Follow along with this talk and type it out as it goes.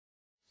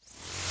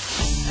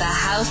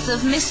House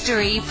of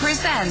Mystery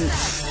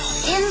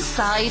presents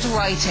Inside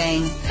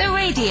Writing, the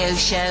radio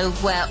show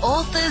where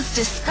authors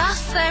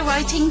discuss their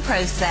writing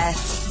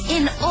process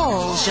in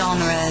all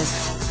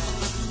genres.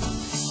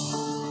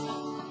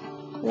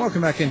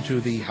 Welcome back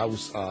into the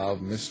House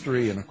of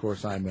Mystery, and of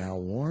course I'm Al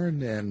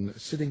Warren, and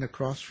sitting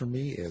across from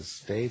me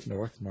is Dave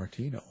North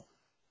Martino.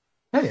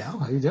 Hey Al,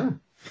 how you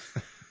doing?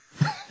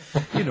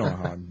 You know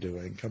how I'm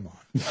doing, come on.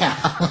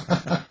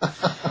 Yeah.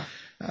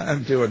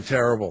 I'm doing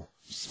terrible.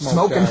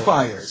 Smoking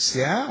fires.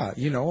 Yeah,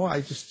 you know,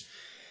 I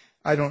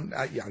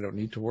don't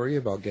need to worry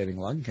about getting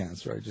lung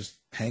cancer. I just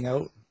hang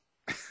out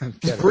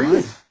and just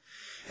breathe.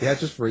 Yeah,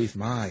 just breathe.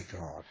 My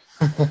God.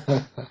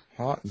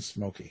 Hot and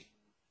smoky.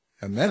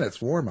 And then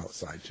it's warm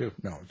outside, too.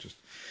 No, just...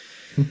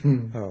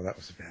 Oh, that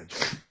was a bad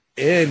joke.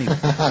 Anyway.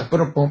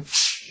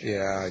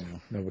 Yeah, I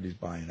know. Nobody's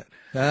buying it.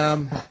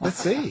 Let's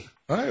see.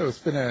 Well,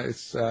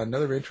 it's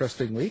another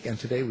interesting week, and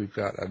today we've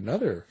got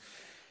another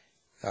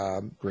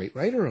great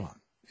writer on.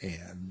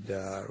 And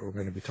we're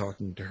going to be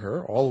talking to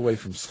her all the way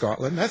from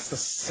Scotland. That's the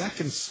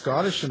second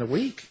Scottish in a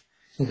week.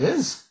 It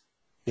is.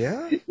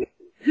 Yeah.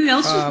 Who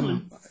else was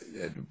one?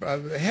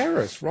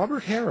 Harris,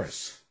 Robert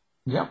Harris.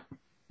 Yep.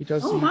 He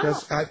does. Oh,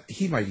 wow.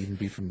 He might even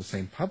be from the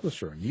same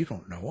publisher, and you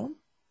don't know him.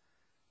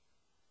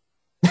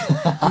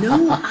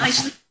 No,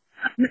 actually,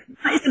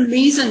 that is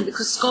amazing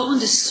because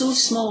Scotland is so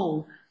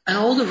small, and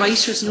all the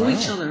writers know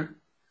each other.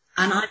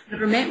 And I've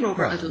never met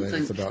Robert. Well, I don't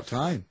think it's about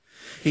time.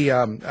 He,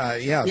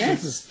 Yes.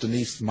 This is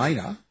Denise,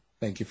 Mina.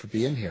 Thank you for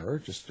being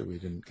here. Just we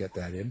didn't get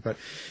that in, but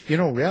you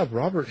know, yeah,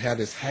 Robert had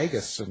his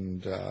haggis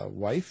and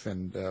wife,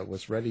 and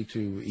was ready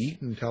to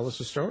eat and tell us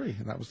a story,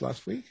 and that was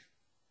last week.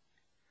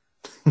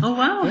 Oh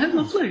wow, how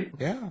lovely!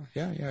 Yeah.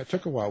 It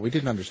took a while. We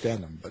didn't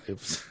understand them, but it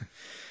was.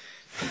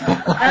 He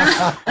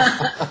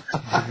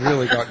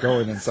really got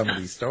going in some of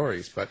these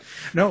stories, but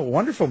no,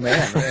 wonderful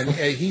man, and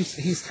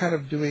he's kind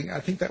of doing. I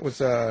think that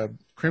was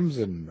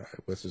Crimson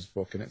was his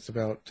book, and it's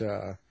about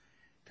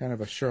kind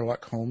of a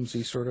Sherlock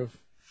Holmesy sort of.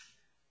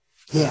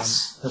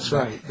 Yes, that's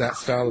right. That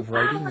style of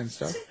writing and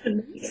stuff. That's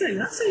amazing.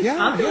 That's fabulous.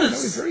 Yeah, no,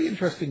 he's a very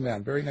interesting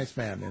man, very nice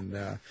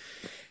man,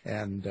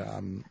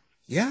 and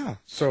yeah.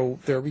 So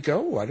there we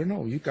go. I don't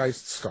know. You guys,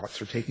 Scots,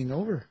 are taking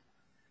over.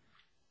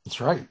 That's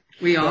right.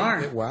 We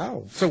are.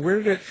 Wow. So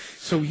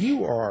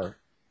you are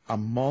a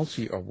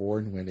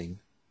multi-award-winning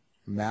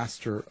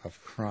master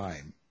of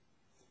crime.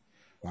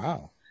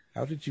 Wow.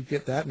 How did you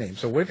get that name?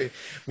 So where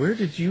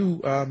did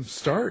you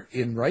start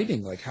in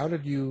writing? Like, how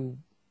did you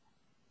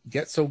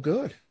get so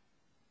good?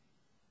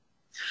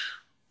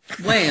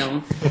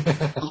 Well,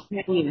 I'll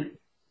tell you.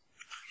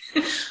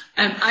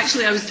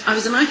 Actually, I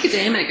was an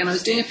academic and I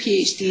was doing a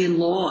PhD in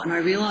law, and I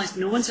realised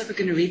no one's ever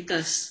going to read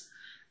this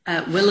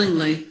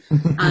willingly,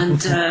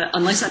 and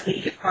unless I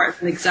make it part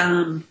of an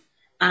exam.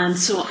 And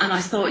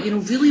I thought,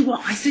 really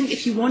I think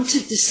if you want to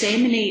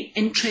disseminate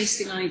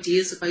interesting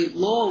ideas about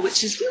law,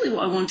 which is really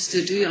what I wanted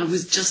to do, I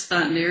was just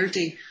that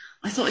nerdy.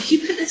 I thought if you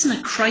put this in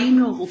a crime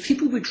novel,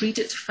 people would read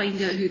it to find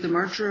out who the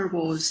murderer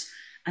was,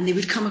 and they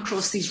would come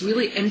across these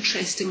really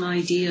interesting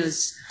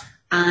ideas.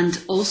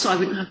 And also I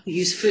wouldn't have to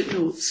use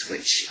footnotes,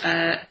 which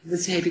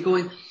was heavy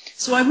going.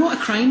 So I wrote a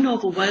crime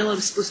novel while I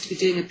was supposed to be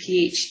doing a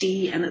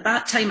PhD, and at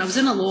that time I was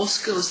in a law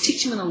school, I was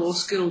teaching in a law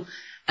school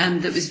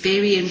that was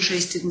very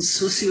interested in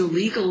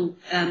socio-legal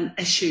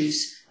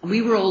issues, and we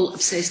were all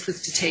obsessed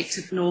with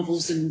detective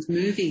novels and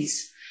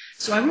movies.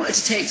 So I wrote a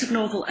detective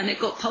novel and it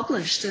got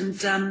published, and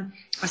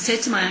I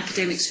said to my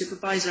academic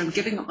supervisor, I'm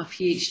giving up my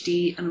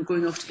PhD and I'm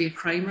going off to be a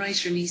crime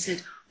writer, and he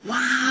said,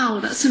 wow,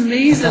 that's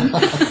amazing.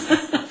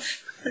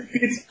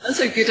 That's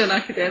how good an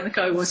academic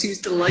I was. He was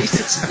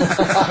delighted.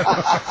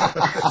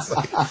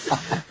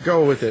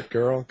 Go with it,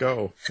 girl.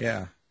 Go.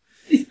 Yeah.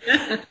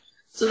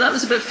 So that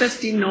was about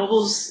 15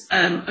 novels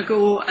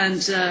ago,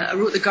 and I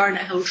wrote the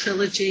Garnet Hill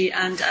trilogy,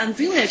 and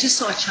really I just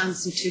saw a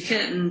chance and took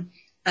it,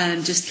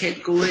 and just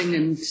kept going,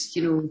 and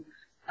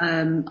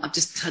I've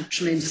just had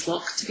tremendous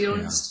luck, to be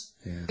honest.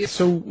 Yeah.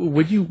 So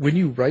when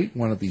you write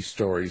one of these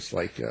stories,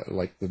 like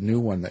the new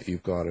one that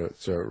you've got,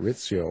 it's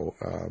Rizzio,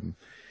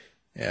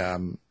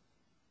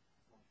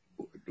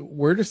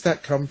 where does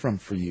that come from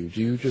for you?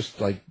 Do you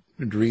just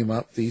dream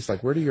up these?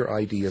 Where do your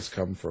ideas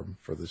come from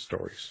for the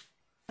stories?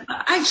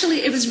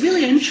 Actually, it was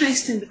really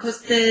interesting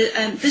because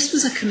this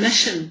was a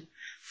commission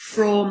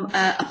from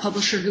a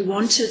publisher who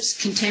wanted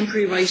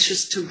contemporary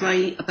writers to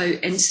write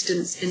about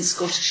incidents in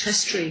Scottish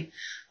history.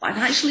 But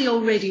I'd actually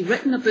already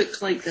written a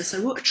book like this. I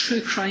wrote a true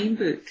crime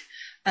book.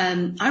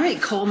 I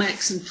write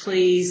comics and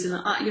plays, and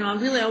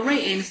I'll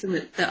write anything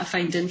that I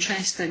find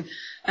interesting.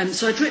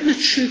 So I'd written a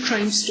true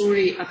crime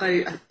story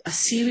about a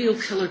serial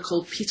killer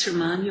called Peter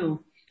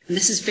Manuel, and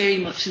this is very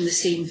much in the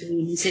same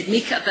vein. He said,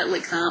 make it a bit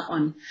like that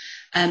one.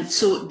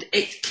 So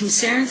it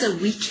concerns a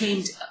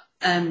weekend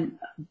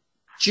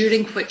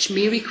during which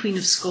Mary Queen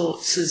of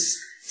Scots'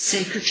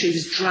 secretary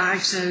was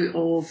dragged out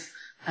of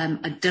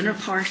a dinner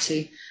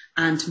party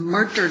and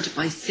murdered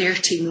by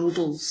 30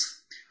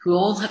 nobles. who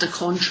all had a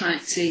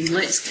contract saying,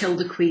 let's kill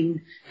the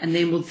Queen and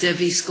then we'll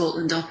divvy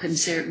Scotland up in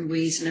certain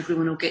ways and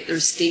everyone will get their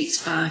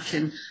estates back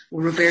and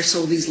we'll reverse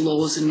all these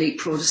laws and make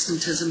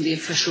Protestantism the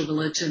official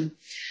religion.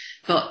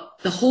 But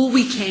the whole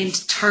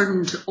weekend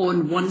turned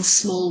on one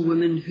small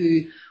woman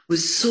who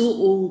was so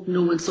old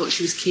no one thought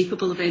she was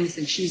capable of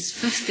anything. She was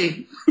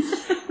 50.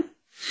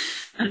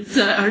 And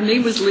her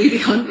name was Lady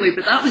Huntley,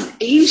 but that was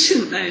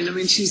ancient then. I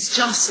mean, she's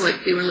just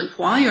like, they were like,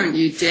 why aren't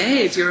you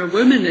dead? You're a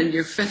woman and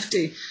you're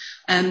 50.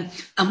 And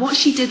what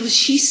she did was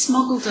she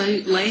smuggled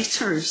out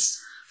letters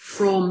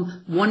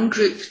from one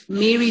group,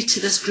 married to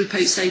this group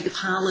outside the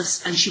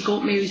palace, and she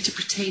got married to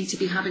pretend to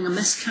be having a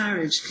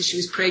miscarriage because she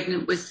was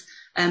pregnant with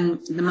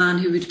the man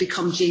who would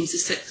become James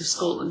VI of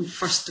Scotland,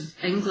 first of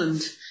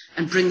England,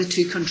 and bring the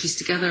two countries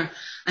together.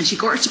 And she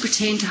got her to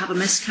pretend to have a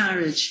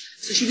miscarriage.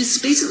 So she was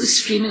basically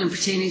screaming and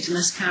pretending to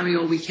miscarry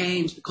all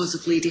weekend because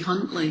of Lady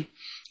Huntley.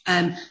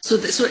 So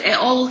it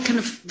all kind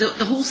of,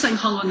 the whole thing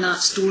hung on that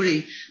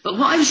story. But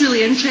what I was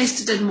really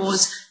interested in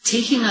was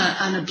taking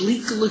an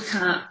oblique look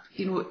at,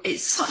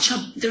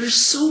 there are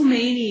so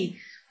many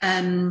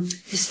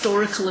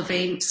historical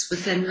events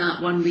within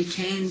that one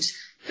weekend,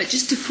 but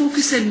just to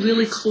focus in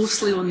really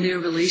closely on their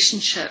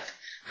relationship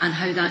and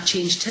how that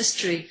changed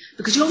history.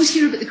 Because you always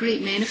hear about the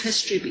great men of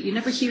history, but you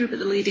never hear about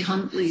the Lady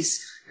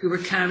Huntleys who were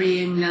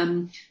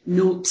carrying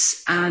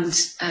notes, and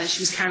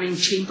she was carrying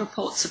chamber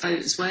pots about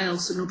as well,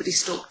 so nobody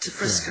stopped to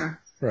frisk her.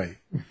 Right.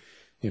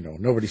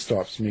 Nobody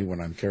stops me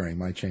when I'm carrying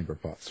my chamber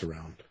pots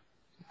around.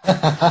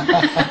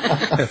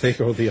 They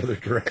go the other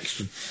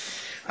direction.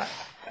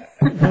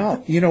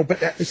 Well,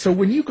 but so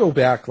when you go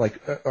back, like,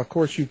 of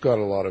course you've got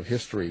a lot of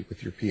history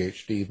with your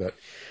PhD, but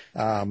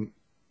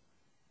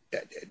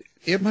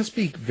it must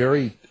be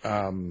very,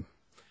 I don't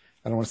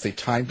want to say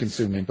time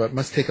consuming, but it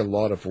must take a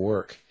lot of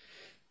work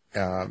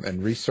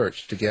and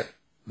research to get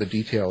the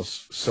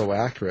details so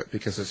accurate,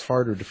 because it's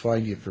harder to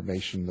find the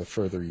information the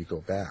further you go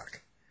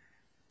back.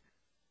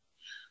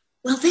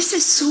 Well, this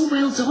is so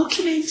well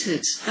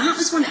documented. That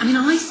was one,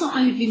 I thought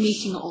I would be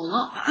making it all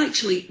up, but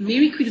actually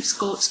Mary Queen of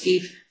Scots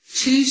gave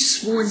 2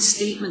 sworn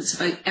statements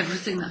about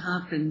everything that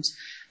happened.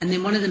 And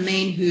then one of the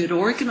men who had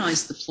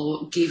organised the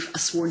plot gave an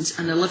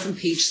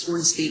 11-page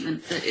sworn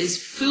statement that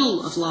is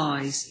full of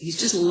lies. He's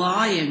just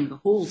lying the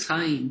whole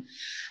time.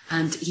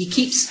 And he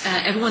keeps,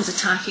 everyone's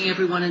attacking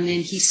everyone, and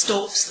then he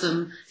stops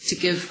them to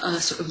give a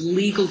sort of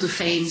legal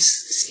defence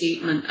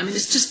statement.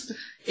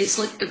 It's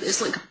like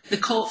the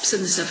cops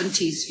in the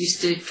 70s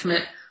used to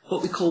commit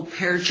what we call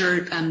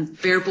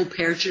verbal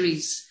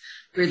perjuries,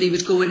 where they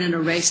would go in and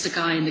arrest a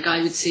guy, and the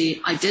guy would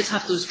say, I did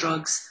have those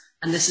drugs,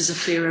 and this is a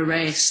fair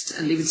arrest,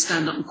 and they would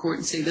stand up in court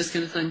and say this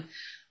kind of thing.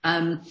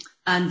 But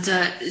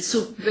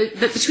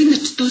between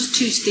those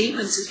 2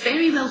 statements, it's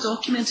very well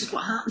documented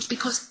what happened,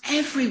 because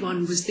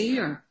everyone was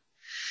there.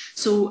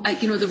 So,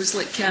 there was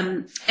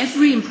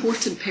every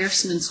important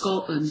person in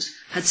Scotland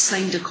had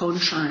signed a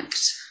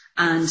contract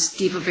and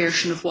gave a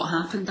version of what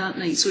happened that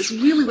night. So it's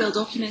really well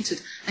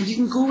documented, and you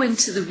can go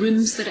into the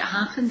rooms that it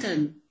happened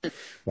in.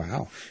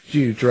 Wow. Do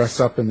you dress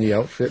up in the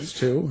outfits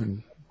too?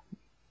 And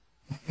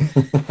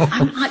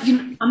I'm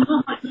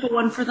not much of a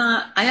one for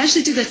that. I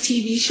actually did a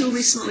TV show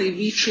recently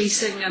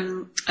retracing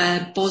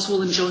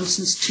Boswell and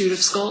Johnson's tour of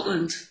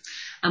Scotland.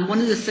 And one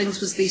of the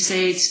things was they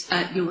said,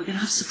 we're going to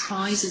have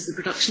surprises. The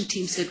production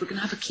team said, we're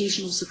going to have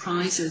occasional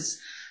surprises,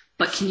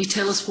 but can you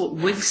tell us what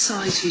wig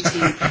size you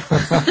take?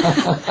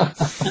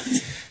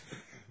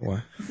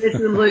 What? I said to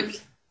them, look,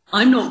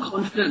 I'm not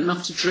confident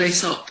enough to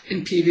dress up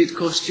in period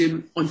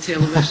costume on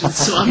television,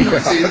 so I'm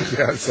not doing it.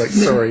 Yeah, it's like,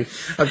 sorry,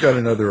 I've got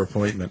another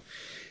appointment.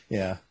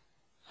 Yeah.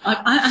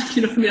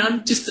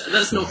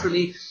 That's not for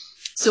me.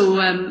 So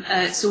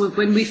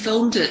when we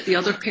filmed it, the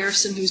other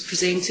person who was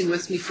presenting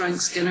with me,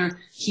 Frank Skinner,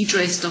 he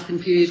dressed up in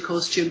period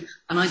costume,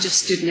 and I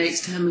just stood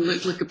next to him and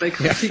looked like a big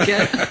huffy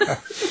git.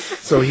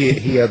 So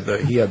he had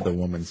the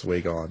woman's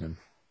wig on, and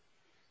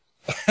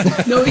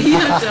no, he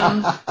had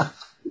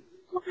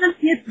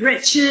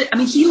Rizzio.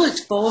 He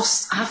looked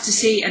boss, I have to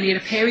say, and he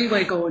had a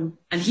periwig on,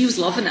 and he was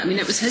loving it.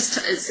 It was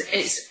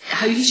it's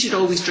how he should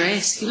always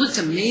dress. He looked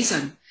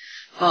amazing.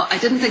 But I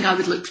didn't think I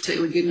would look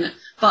particularly good in it.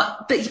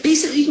 But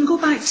basically you can go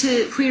back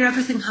to where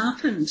everything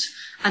happened,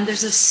 and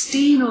there's a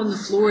stain on the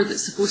floor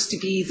that's supposed to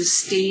be the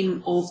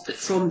stain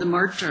from the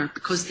murder,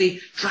 because they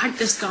dragged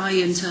this guy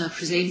into a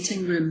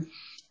presenting room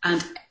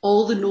and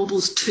all the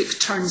nobles took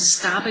turns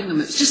stabbing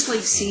him. It was just like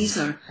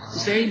Caesar. It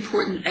was very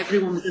important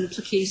everyone was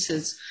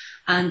implicated.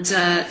 And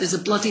there's a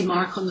bloody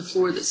mark on the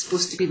floor that's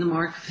supposed to be the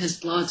mark of his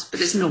blood,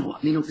 but it's not.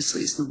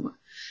 Obviously it's not.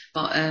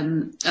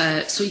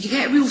 But so you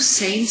get a real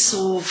sense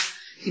of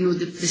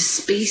the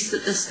space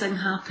that this thing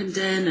happened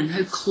in, and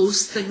how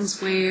close things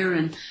were,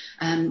 and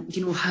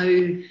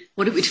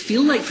what it would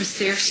feel like for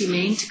 30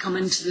 men to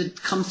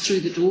come through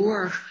the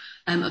door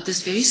of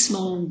this very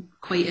small,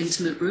 quite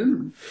intimate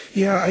room.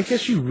 Yeah, I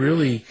guess you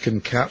really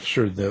can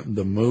capture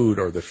the mood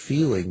or the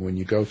feeling when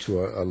you go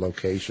to a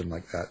location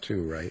like that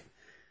too, right?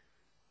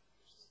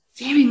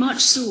 Very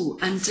much so.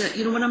 And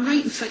when I'm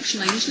writing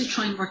fiction, I usually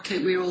try and work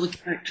out where all the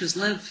characters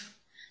live,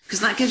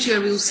 because that gives you a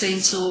real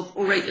sense of,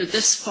 all right, they're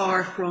this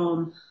far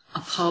from a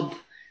pub.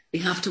 They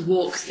have to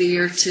walk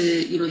there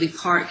to, they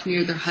park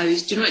near their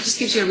house. Do you know, it just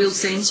gives you a real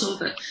sense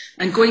of it.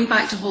 And going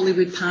back to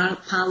Hollywood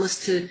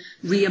Palace to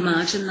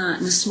reimagine that,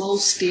 and the small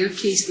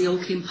staircase they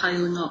all came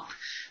piling up,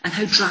 and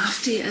how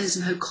drafty it is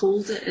and how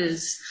cold it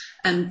is,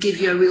 and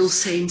give you a real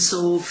sense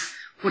of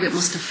what it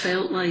must have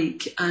felt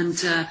like, and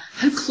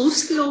how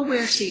close they all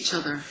were to each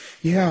other.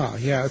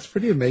 Yeah, it's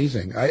pretty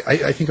amazing.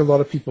 I think a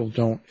lot of people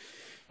don't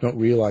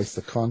realize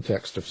the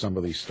context of some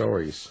of these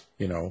stories.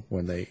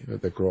 When they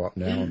grow up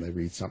now and they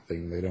read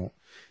something, they don't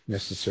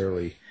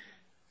necessarily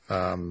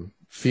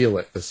feel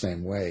it the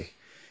same way.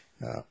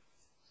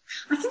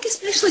 I think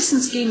especially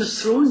since Game of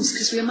Thrones,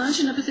 because we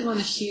imagine everything on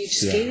a huge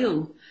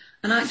scale.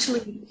 And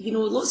actually,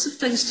 lots of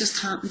things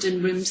just happened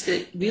in rooms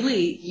that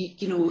really,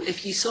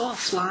 if you saw a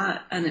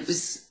flat and it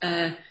was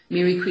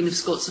Mary Queen of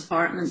Scots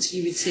apartments,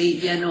 you would say,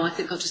 yeah, no, I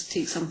think I'll just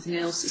take something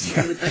else. It's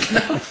not really big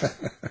enough.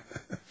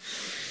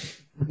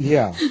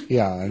 Yeah,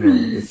 I know.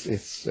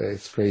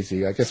 It's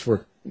crazy. I guess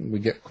we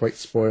get quite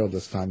spoiled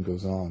as time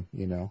goes on,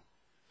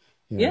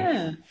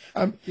 Yeah.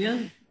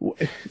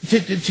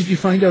 Did you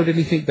find out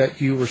anything that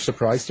you were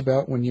surprised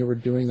about when you were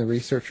doing the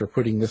research or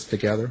putting this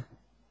together?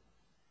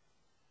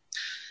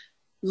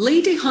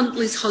 Lady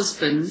Huntley's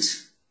husband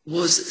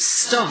was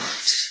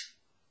stuffed.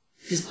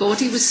 His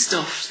body was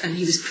stuffed, and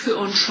he was put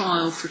on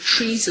trial for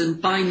treason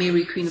by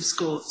Mary Queen of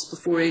Scots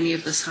before any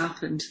of this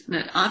happened.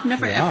 Now, I've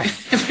never ever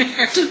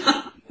heard of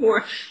that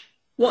before.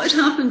 What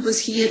had happened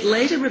was he had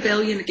led a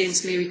rebellion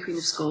against Mary Queen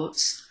of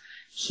Scots.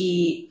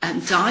 He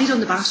died on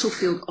the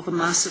battlefield of a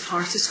massive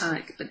heart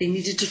attack, but they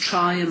needed to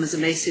try him as a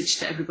message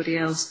to everybody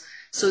else.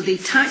 So they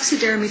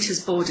taxidermied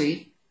his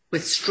body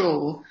with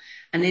straw,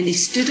 and then they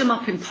stood him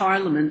up in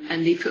Parliament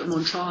and they put him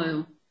on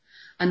trial.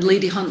 And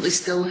Lady Huntley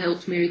still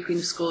helped Mary Queen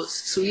of Scots.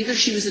 So either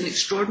she was an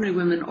extraordinary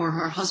woman or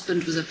her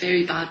husband was a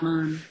very bad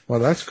man.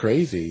 Well, that's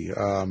crazy.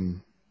 Wow.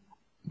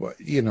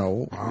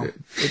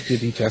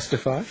 Did he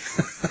testify?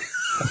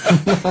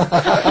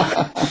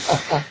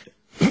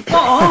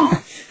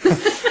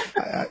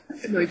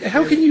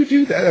 How can you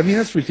do that? I mean,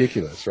 that's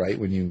ridiculous, right,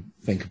 when you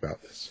think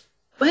about this.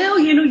 Well,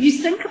 you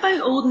think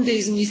about olden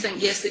days and you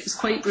think, yes, it was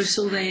quite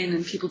brutal then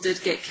and people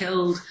did get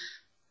killed.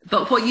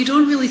 But what you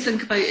don't really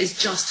think about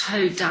is just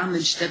how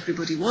damaged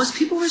everybody was.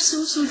 People were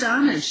so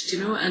damaged,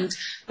 and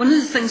one of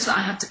the things that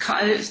I had to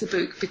cut out of the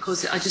book,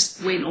 because I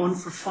just went on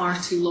for far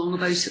too long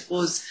about it,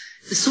 was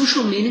the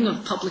social meaning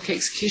of public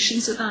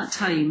executions at that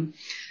time,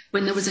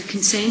 when there was a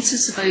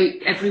consensus about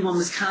everyone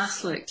was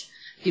Catholic.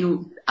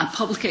 A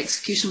public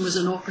execution was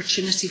an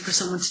opportunity for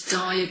someone to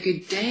die a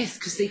good death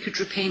because they could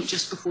repent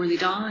just before they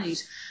died.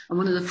 And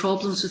one of the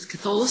problems with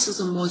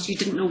Catholicism was you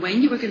didn't know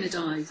when you were going to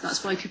die.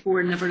 That's why people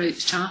were never out to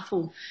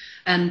chapel.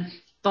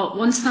 But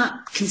once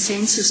that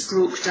consensus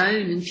broke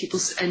down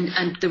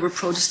and there were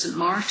Protestant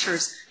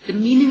martyrs, the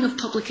meaning of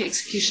public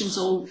executions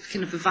all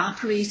kind of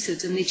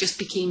evaporated and they just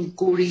became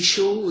gory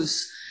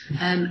shows.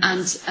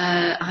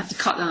 I had to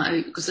cut that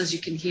out because, as you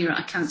can hear,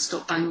 I can't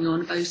stop banging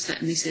on about it.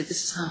 And they said,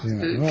 this is half the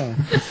book.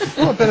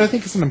 Well, but I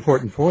think it's an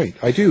important point.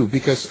 I do,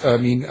 because,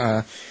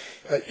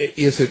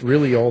 is it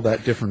really all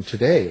that different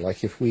today?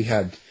 Like if we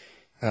had,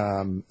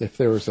 if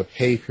there was a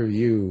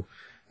pay-per-view,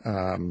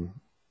 of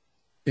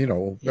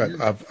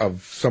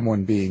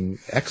someone being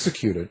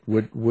executed,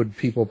 would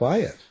people buy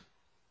it?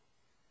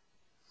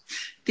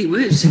 They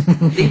would.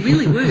 They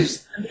really would.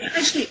 And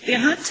they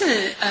had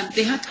to.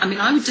 I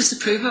mean, I would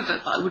disapprove of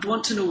it, but I would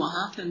want to know what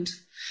happened,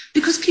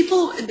 because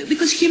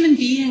human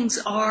beings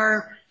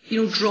are,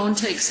 drawn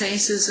to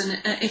excesses, and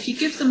if you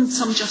give them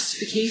some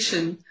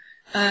justification,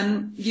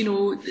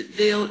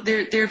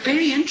 they're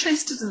very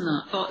interested in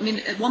that. But I mean,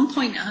 at one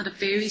point, it had a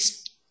very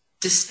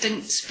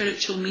distinct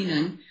spiritual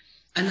meaning,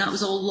 and that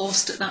was all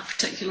lost at that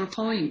particular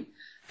point.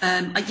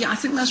 I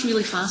think that's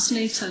really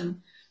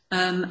fascinating.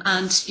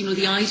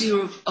 The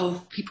idea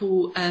of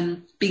people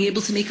being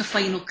able to make a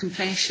final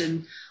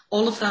confession,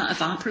 all of that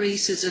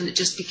evaporated and it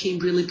just became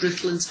really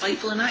brutal and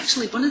spiteful. And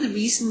actually, one of the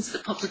reasons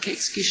that public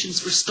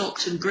executions were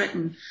stopped in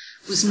Britain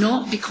was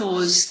not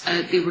because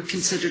they were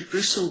considered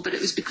brutal, but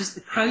it was because the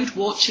crowd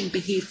watching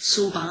behaved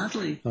so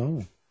badly.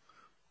 Oh.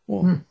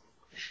 Well.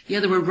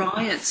 Yeah, there were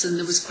riots and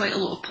there was quite a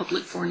lot of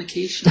public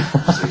fornication.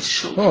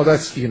 Oh,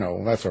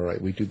 that's all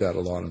right. We do that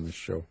a lot on this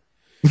show.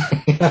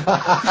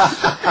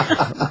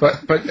 but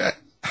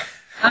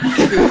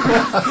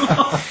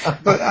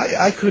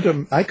I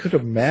could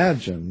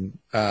imagine.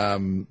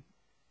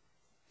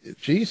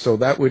 So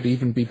that would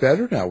even be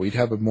better now. We'd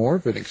have more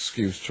of an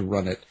excuse to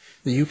run it.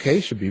 The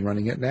UK should be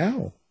running it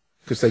now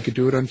because they could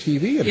do it on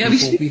TV and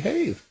people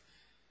behave.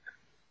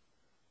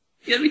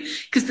 Yeah,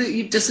 because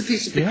you've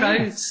dissipated the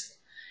crowds.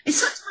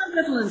 It's such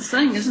an ambivalent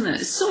thing, isn't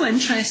it? It's so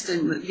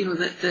interesting that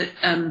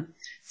that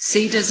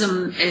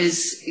sadism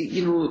is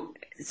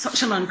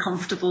such an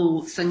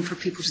uncomfortable thing for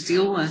people to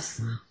deal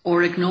with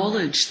or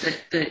acknowledge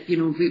that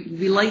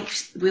we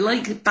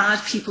like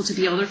bad people to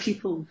be other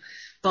people,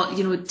 but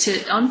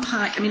to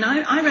unpack. I mean,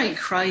 I write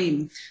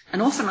crime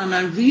and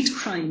I read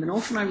crime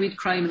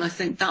and I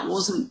think that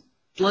wasn't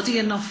bloody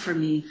enough for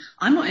me.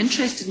 I'm not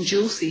interested in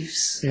jewel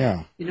thieves.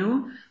 Yeah. You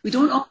know, we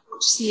don't all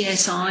watch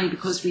CSI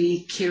because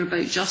we care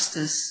about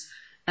justice.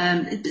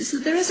 So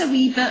there is a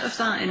wee bit of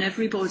that in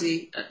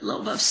everybody, a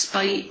little bit of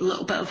spite, a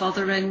little bit of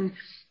othering,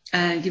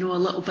 a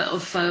little bit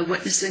of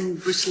witnessing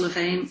brutal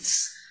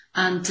events.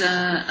 And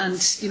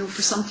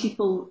for some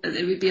people,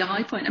 it would be a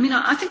high point. I mean,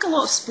 I think a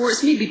lot of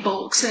sports, maybe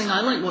boxing.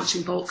 I like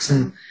watching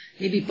boxing.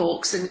 Maybe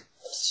boxing is a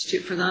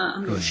substitute for that.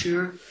 I'm not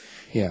sure.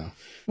 Yeah.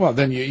 Well,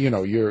 then you're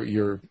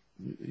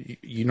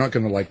not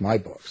going to like my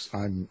books.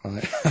 Do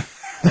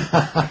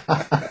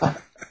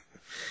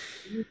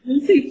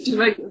you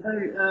write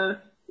about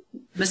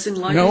missing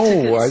life?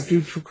 No, I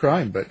do true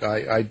crime, but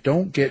I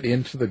don't get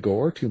into the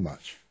gore too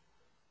much.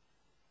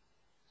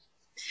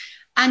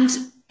 And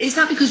is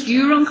that because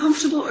you're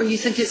uncomfortable, or you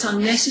think it's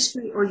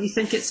unnecessary, or you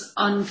think it's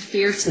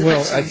unfair to the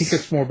victims? I think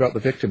it's more about the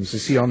victims. You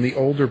see, on the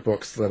older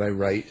books that I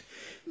write,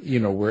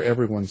 where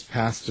everyone's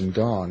passed and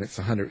gone, it's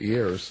 100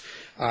 years,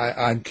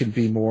 I can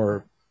be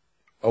more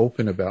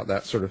open about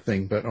that sort of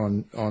thing. But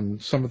on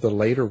some of the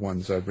later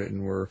ones I've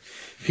written were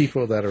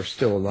people that are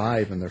still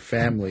alive and their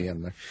family,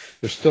 and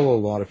there's still a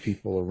lot of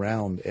people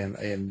around,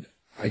 and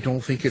I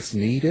don't think it's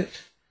needed.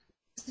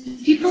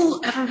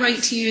 People ever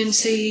write to you and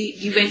say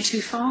you went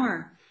too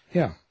far?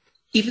 Yeah.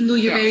 Even though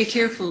you're very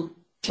careful?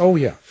 Oh,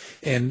 yeah.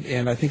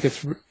 And I think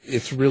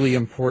it's really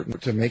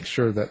important to make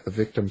sure that the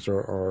victims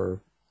are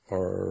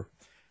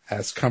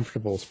as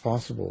comfortable as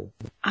possible.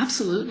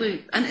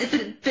 Absolutely.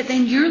 But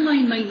then your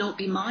line might not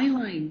be my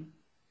line.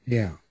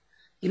 Yeah.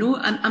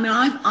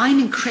 I'm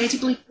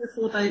incredibly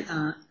careful about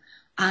that.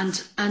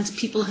 And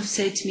people have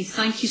said to me,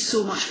 thank you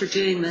so much for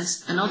doing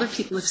this. And other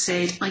people have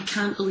said, I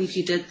can't believe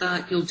you did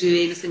that. You'll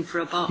do anything for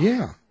a buck.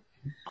 Yeah.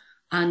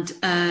 And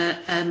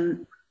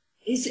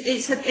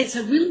it's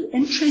a really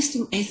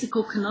interesting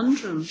ethical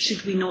conundrum.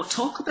 Should we not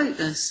talk about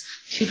this?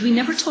 Should we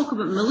never talk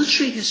about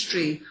military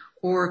history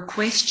or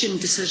question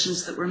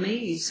decisions that were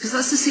made? Because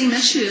that's the same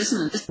issue,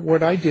 isn't it?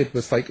 What I did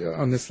was, like,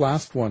 on this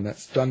last one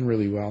that's done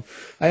really well,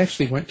 I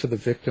actually went to the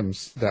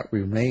victims that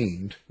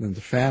remained and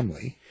the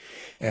family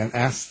and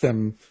asked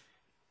them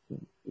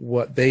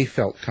what they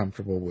felt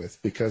comfortable with,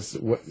 because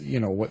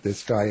what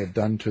this guy had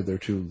done to their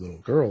two little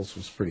girls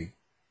was pretty,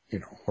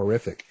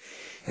 horrific.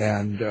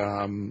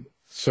 And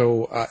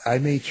so I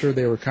made sure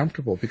they were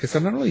comfortable, because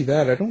not only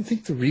that, I don't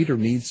think the reader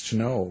needs to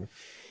know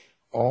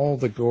all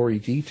the gory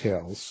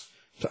details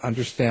to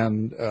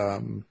understand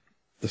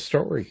the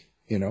story,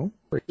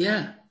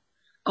 Yeah.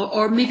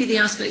 Or maybe the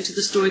aspect of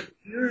the story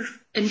you're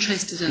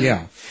interested in.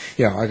 Yeah.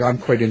 I'm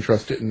quite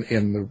interested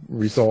in the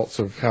results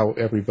of how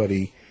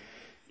everybody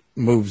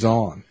moves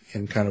on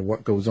and kind of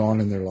what goes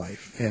on in their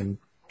life, and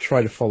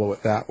try to follow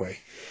it that way.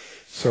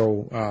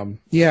 So,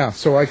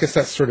 so I guess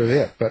that's sort of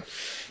it. But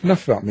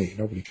enough about me.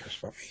 Nobody cares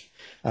about me.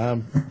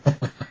 Oh,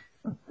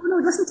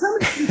 no, doesn't tell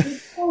me.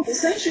 Oh, it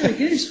sounds really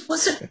good.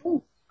 What's it?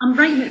 Oh, I'm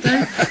writing it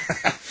down.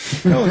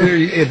 No,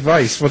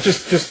 advice. Well,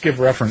 just give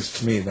reference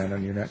to me then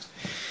on your next.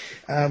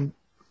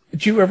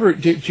 Did you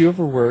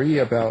ever worry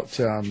about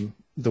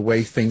the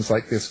way things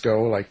like this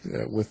go, like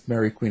with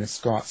Mary Queen of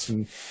Scots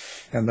and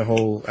the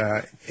whole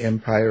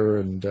empire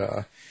and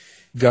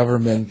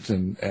government,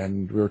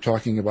 and we were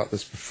talking about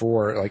this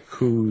before, like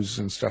coups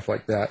and stuff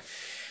like that.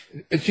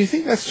 Do you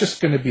think that's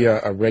just going to be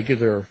a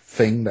regular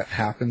thing that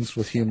happens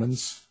with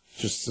humans,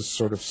 just this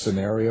sort of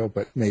scenario,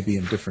 but maybe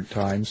in different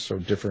times, or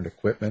different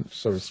equipment,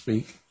 so to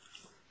speak?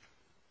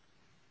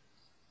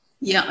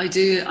 Yeah, I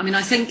do. I mean,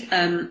 I think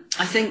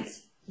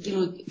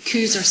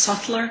coups are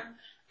subtler,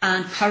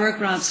 and power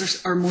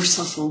grabs are more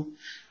subtle.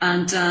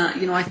 And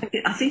I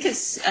think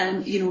it's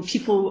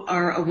people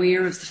are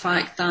aware of the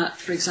fact that,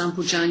 for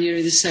example,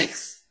 January the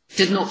 6th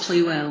did not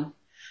play well,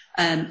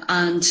 but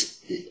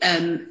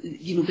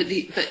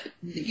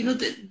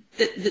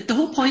the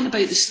whole point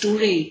about the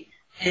story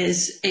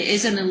is it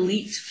is an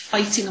elite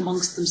fighting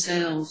amongst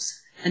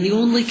themselves, and the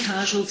only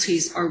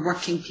casualties are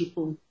working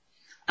people.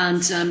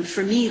 And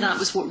for me, that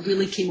was what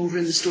really came over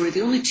in the story.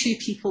 The only two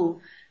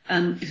people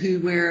who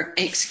were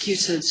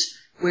executed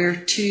were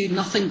two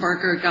nothing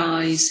burger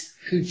guys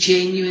who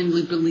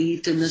genuinely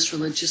believed in this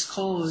religious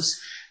cause,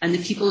 and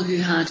the people who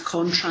had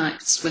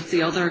contracts with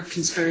the other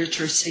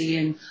conspirators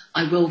saying,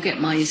 I will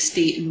get my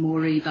estate in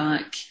Moray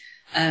back.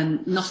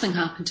 Nothing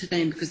happened to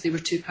them because they were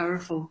too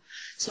powerful.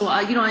 So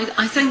I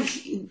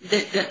think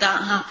that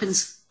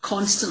happens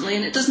constantly,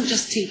 and it doesn't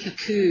just take a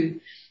coup.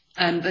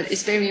 But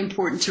it's very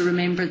important to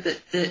remember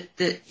that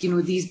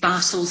these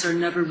battles are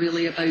never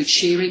really about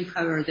sharing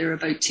power. They're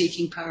about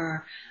taking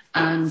power,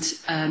 and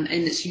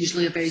it's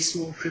usually a very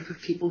small group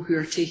of people who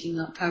are taking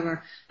that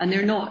power, and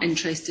they're not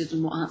interested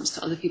in what happens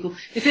to other people.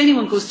 If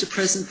anyone goes to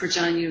prison for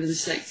January the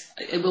 6th,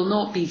 it will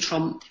not be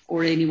Trump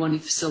or anyone who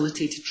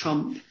facilitated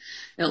Trump.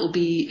 It'll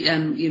be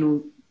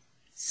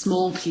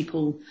small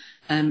people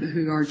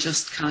who are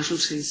just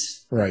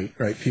casualties. Right.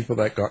 People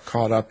that got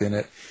caught up in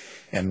it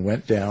and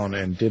went down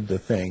and did the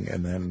thing,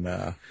 and then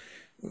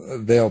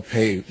they'll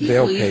pay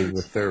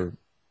with their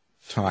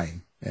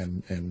time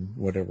and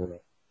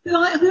whatever. Who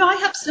I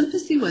have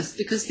sympathy with,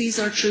 because these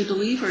are true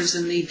believers,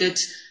 and they did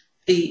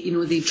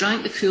they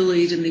drank the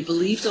Kool-Aid and they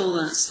believed all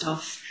that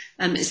stuff.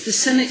 It's the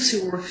cynics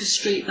who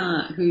orchestrate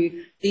that, who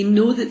they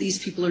know that these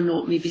people are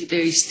not maybe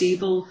very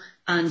stable,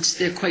 and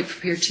they're quite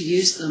prepared to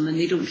use them, and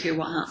they don't care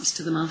what happens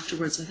to them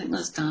afterwards. I think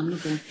that's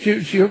damnable. Do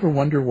you ever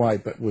wonder why,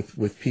 but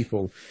with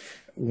people,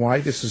 why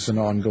this is an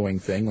ongoing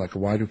thing? Like,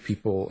 why do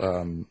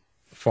people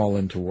fall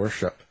into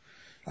worship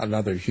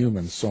another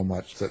human so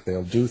much that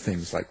they'll do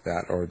things like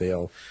that, or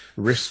they'll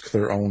risk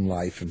their own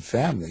life and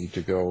family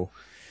to go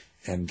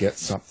and get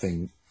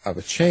something of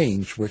a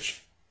change,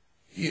 which,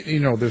 you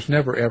know, there's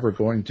never ever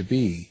going to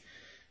be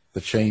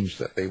the change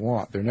that they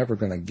want. They're never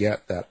going to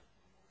get that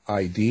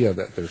idea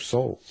that they're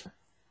sold.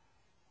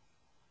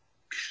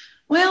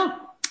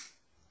 Well,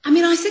 I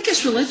mean, I think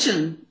it's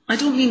religion. I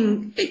don't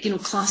mean,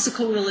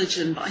 classical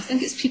religion, but I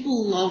think it's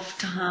people love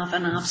to have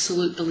an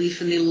absolute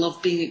belief, and they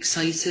love being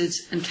excited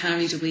and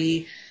carried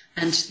away,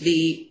 and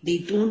they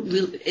don't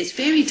really, it's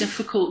very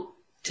difficult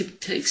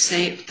to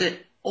accept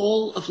that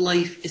all of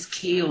life is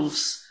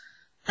chaos.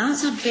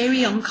 That's a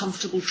very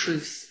uncomfortable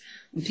truth.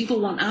 And people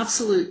want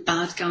absolute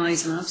bad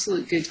guys and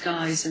absolute good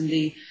guys, and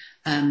they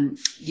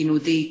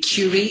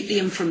curate the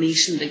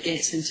information that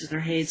gets into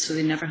their head so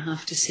they never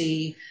have to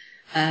say,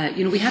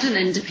 we had an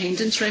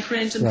independence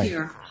referendum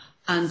here,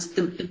 and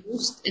the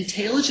most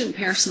intelligent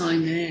person I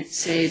met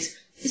said,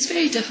 it's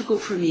very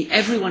difficult for me.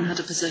 Everyone had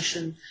a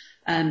position.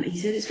 He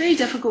said, it's very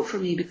difficult for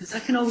me because I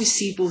can always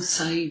see both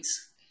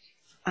sides.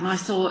 And I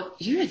thought,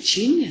 you're a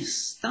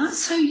genius.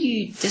 That's how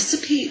you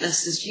dissipate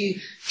this, is you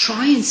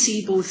try and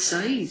see both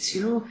sides.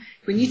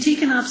 When you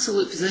take an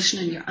absolute position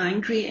and you're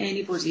angry at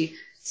anybody,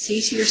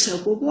 say to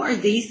yourself, well, what are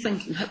they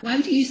thinking?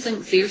 How do you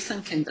think they're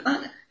thinking? But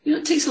that,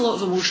 it takes a lot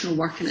of emotional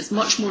work, and it's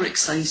much more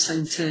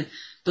exciting to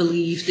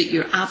believe that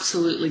you're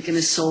absolutely going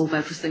to solve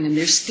everything, and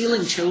they're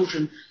stealing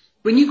children.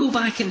 When you go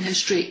back in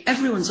history,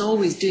 everyone's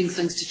always doing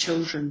things to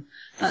children.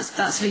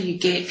 That's how you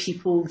get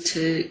people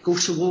to go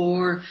to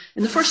war.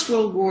 In the First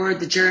World War,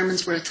 the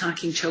Germans were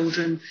attacking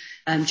children.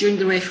 During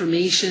the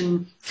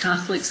Reformation,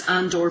 Catholics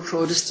and or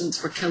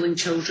Protestants were killing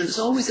children. It's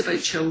always about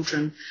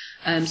children.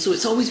 So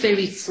it's always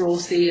very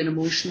frothy and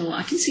emotional.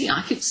 I can see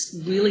I could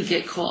really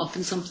get caught up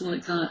in something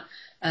like that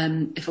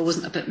if I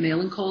wasn't a bit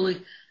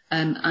melancholy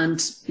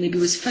and maybe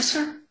was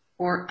fitter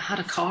or had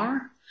a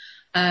car.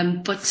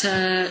 I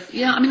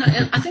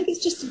think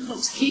it's just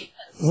intoxicating.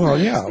 Well,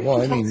 yeah.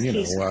 Well,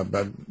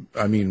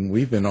 I mean,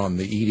 we've been on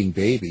the eating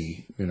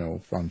baby,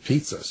 on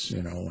pizzas,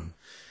 and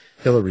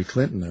Hillary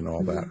Clinton and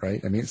all that,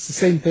 right? I mean, it's the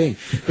same thing.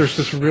 There's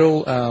this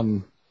real,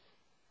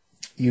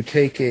 you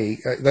take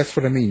that's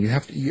what I mean. You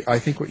have to, I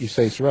think what you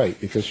say is right,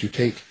 because you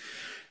take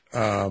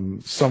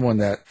someone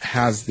that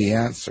has the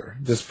answer.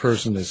 This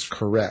person is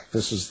correct.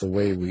 This is the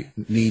way we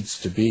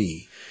needs to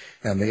be.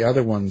 And the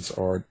other ones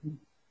are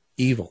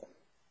evil.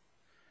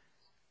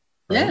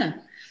 Right? Yeah.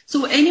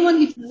 So anyone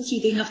who tells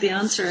you they have the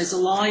answer is a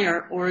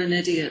liar or an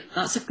idiot.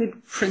 That's a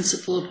good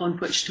principle upon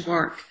which to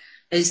work,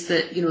 is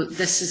that,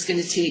 this is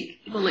going to take,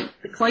 like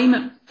the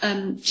climate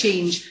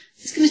change,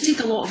 it's going to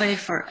take a lot of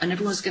effort, and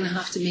everyone's going to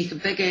have to make a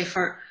big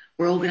effort.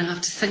 We're all going to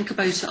have to think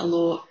about it a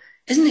lot.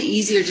 Isn't it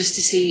easier just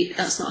to say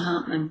that's not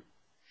happening?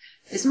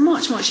 It's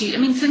much, much easier.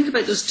 I mean, think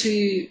about those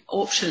two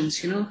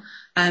options,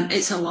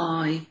 it's a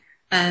lie.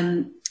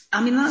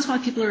 That's why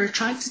people are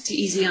attracted to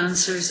easy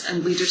answers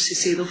and leaders who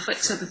say they'll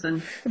fix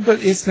everything.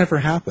 But it's never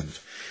happened.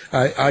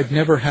 I've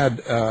never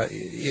had,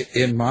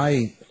 in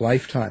my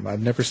lifetime,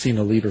 I've never seen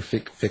a leader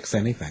fix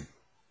anything.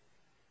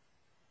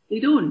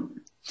 They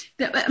don't.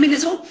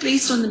 It's all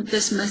based on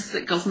this myth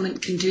that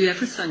government can do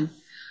everything.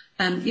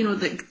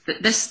 That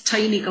this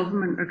tiny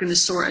government are going to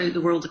sort out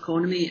the world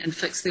economy and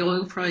fix the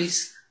oil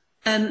price.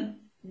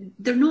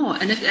 They're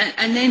not.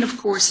 And then, of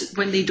course,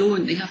 when they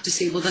don't, they have to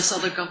say, well, this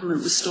other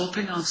government was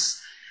stopping us.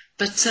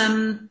 But,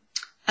 I'm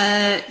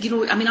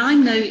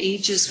now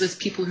ages with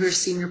people who are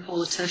senior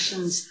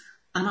politicians,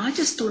 and I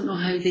just don't know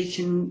how they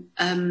can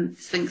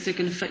think they're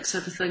going to fix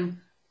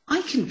everything.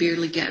 I can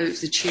barely get out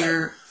of the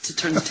chair to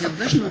turn the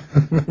television on.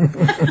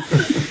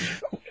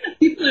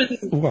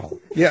 Well,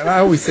 yeah, I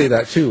always say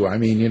that too. I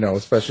mean,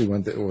 especially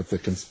with the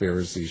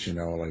conspiracies,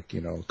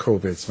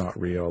 COVID's not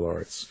real,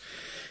 or it's,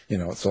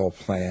 it's all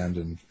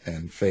planned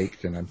and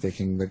faked. And I'm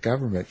thinking the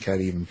government can't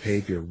even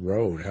pave your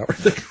road. How are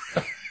they?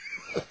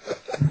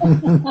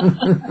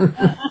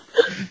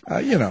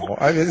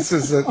 This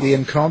is the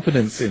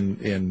incompetence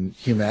in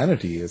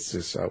humanity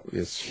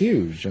is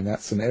huge, and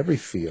that's in every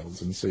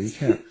field, and so you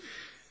can't.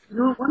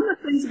 One of the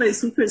things about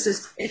secrets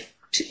is if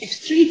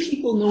three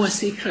people know a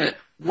secret,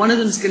 one of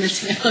them's going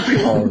to tell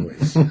everyone.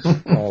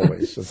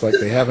 Always. It's like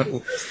they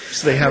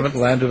haven't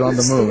landed on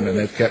the moon, and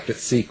they've kept it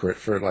secret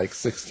for like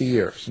 60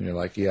 years, and you're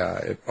like,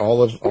 yeah,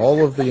 all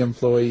of the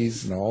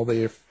employees and all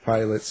the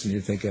pilots, and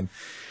you're thinking,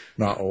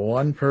 not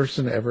one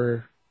person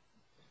ever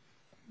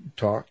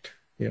talked,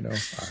 I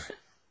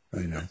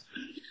know.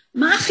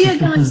 Mafia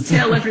guys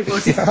tell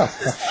everybody. Yeah.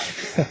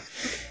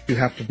 You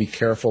have to be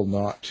careful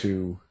not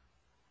to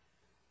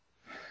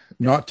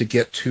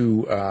get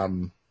too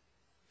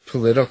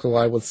political,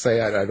 I would say.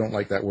 I don't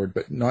like that word,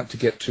 but not to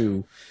get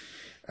too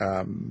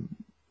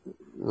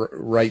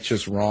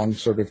righteous wrong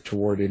sort of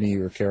toward any of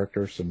your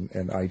characters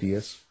and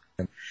ideas?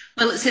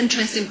 Well, it's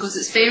interesting because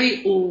it's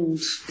very old.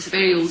 It's a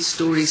very old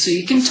story, so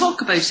you can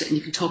talk about it and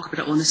you can talk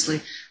about it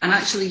honestly. And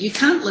actually, you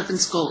can't live in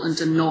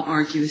Scotland and not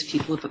argue with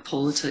people about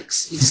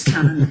politics. You just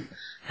can't.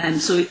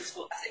 So I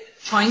think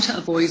trying to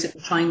avoid it,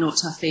 trying not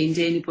to offend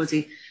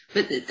anybody.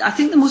 But I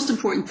think the most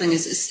important thing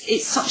is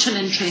it's such an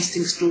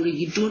interesting story.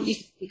 You don't need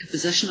to take a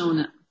position on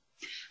it.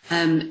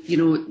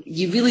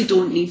 You really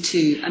don't need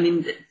to. I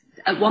mean,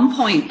 at one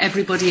point,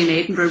 everybody in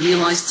Edinburgh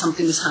realised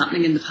something was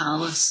happening in the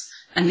palace.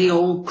 And they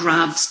all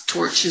grabbed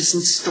torches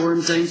and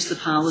stormed down to the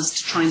palace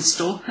to try and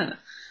stop it.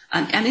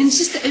 And it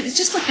was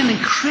just like an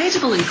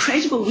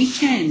incredible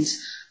weekend.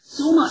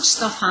 So much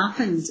stuff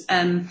happened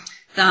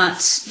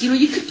that,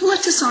 you could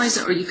politicise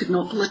it or you could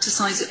not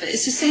politicise it. But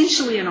it's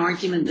essentially an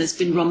argument that's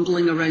been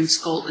rumbling around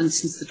Scotland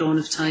since the dawn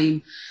of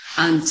time.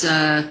 And,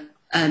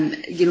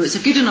 it's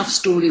a good enough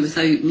story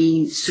without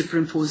me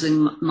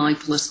superimposing my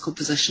political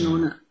position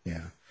on it.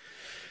 Yeah.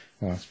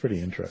 Well, it's pretty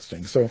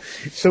interesting. So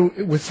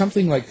with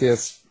something like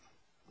this,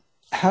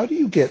 how do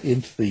you get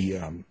into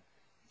the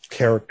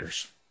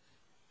characters?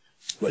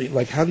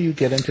 Like, how do you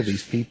get into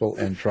these people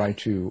and try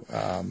to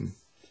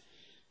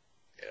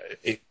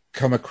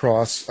come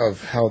across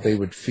of how they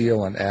would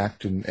feel and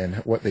act and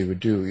what they would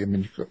do? I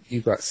mean,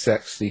 you've got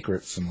sex,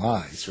 secrets, and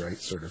lies, right?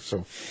 Sort of.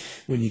 So,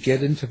 when you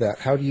get into that,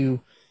 how do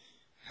you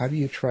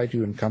try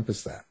to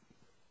encompass that?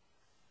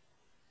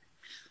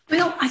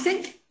 Well, I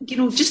think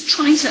just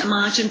trying to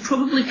imagine,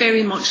 probably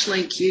very much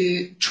like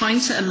you, trying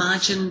to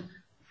imagine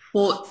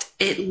what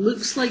it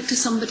looks like to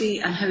somebody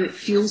and how it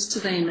feels to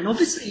them. And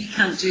obviously you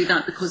can't do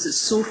that because it's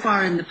so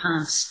far in the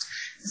past.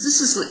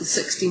 This is like the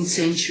 16th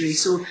century.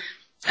 So,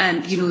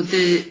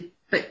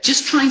 but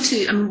just trying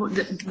to,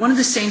 one of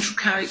the central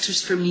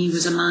characters for me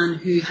was a man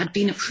who had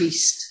been a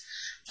priest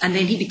and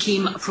then he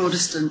became a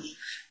Protestant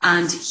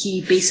and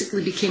he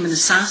basically became an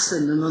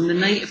assassin. And on the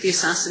night of the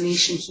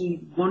assassination, he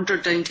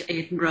wandered down to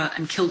Edinburgh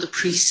and killed a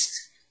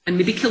priest and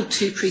maybe killed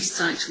two priests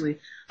actually.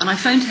 And I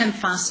found him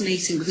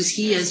fascinating because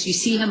you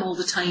see him all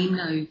the time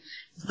now.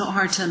 It's not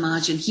hard to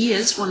imagine. He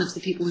is one of the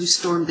people who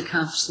stormed the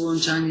castle on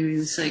January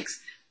the 6th.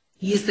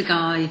 He is the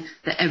guy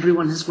that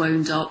everyone has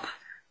wound up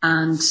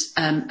and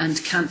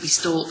can't be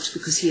stopped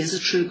because he is a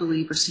true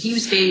believer. So he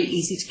was very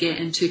easy to get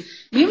into.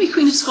 Mary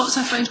Queen of Scots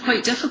I found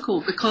quite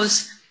difficult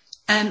because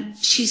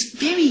she's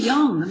very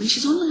young. I mean,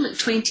 she's only like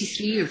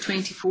 23 or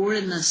 24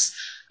 in this.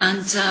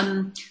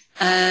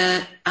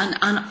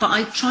 But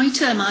I try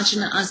to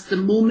imagine it as the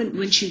moment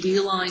when she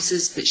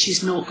realises that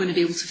she's not going to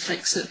be able to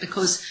fix it,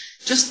 because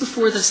just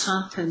before this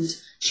happened,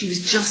 she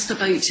was just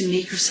about to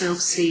make herself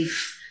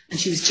safe and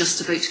she was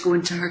just about to go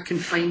into her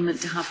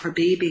confinement to have her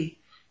baby.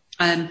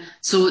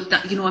 So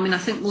that, I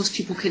think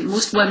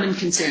most women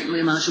can certainly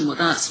imagine what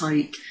that's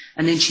like.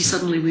 And then she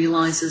suddenly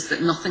realises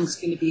that nothing's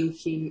going to be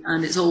okay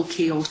and it's all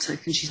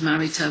chaotic and she's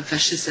married to a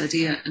vicious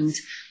idiot and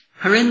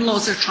her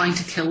in-laws are trying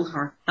to kill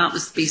her. That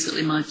was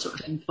basically my sort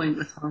of endpoint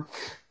with her.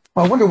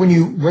 Well, I wonder, when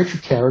you write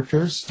your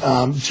characters,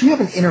 do you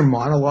have an inner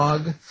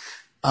monologue?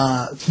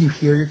 Can you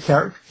hear your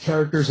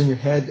characters in your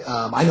head?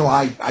 I know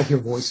I hear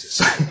voices,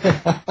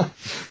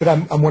 but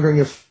I'm wondering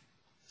if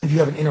you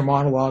have an inner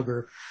monologue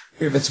or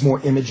if it's more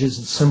images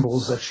and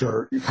symbols that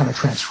you're kind of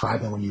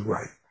transcribing when you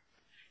write.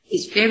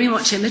 It's very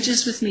much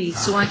images with me,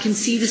 so I can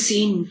see the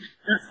scene.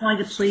 That's why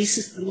the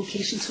place, the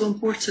location is so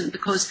important,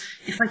 because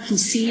if I can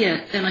see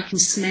it, then I can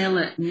smell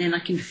it, and then I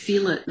can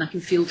feel it, and I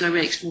can feel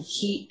directional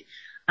heat.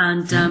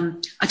 And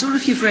I don't know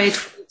if you've read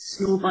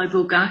Snow by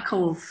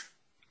Bulgakov.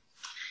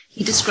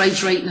 He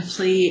describes writing a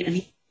play, and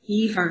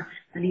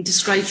he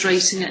describes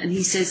writing it, and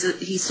he says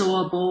that he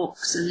saw a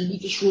box, and then he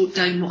just wrote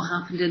down what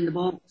happened in the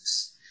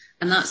box.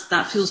 And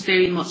that feels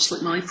very much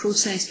like my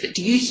process. But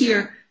do you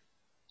hear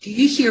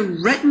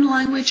written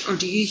language or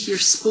do you hear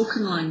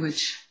spoken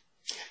language?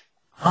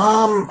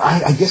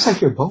 I guess I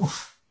hear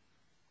both.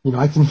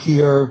 I can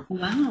hear.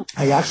 Wow.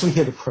 I actually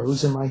hear the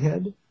prose in my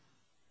head,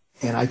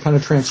 and I kind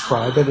of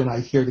transcribe it, and I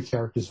hear the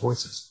characters'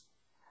 voices.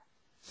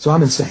 So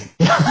I'm insane.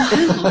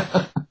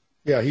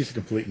 Yeah, he's a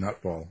complete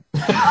nutball.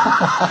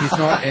 He's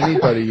not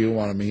anybody you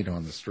want to meet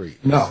on the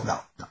street. No.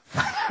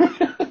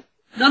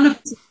 None of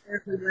us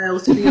are very well,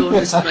 to be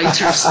honest,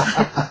 writers.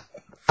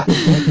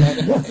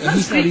 And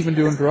he's not even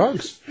doing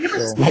drugs.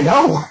 So. I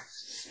know.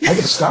 I got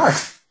to start.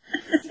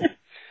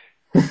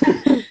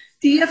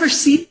 Do you ever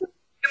see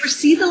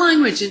the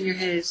language in your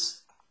head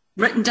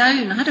written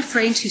down? I had a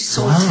friend who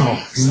saw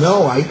text.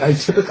 No, I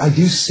typically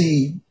do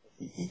see,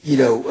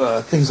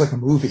 things like a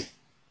movie,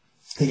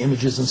 the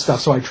images and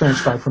stuff. So I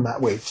transcribe from that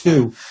way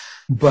too.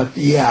 But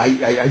yeah,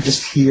 I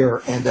just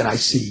hear and then I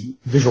see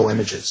visual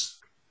images.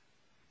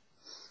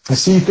 I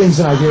see things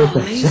and I hear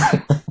things.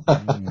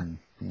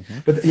 Mm-hmm.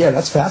 But yeah,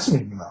 that's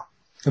fascinating though,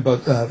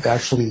 about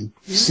actually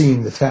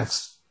seeing the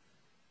text.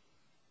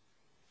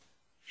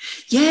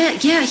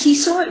 Yeah, he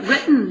saw it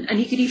written, and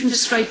he could even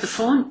describe the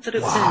font that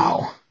it was in.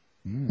 Wow,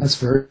 that's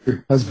very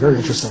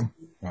interesting.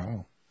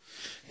 Wow,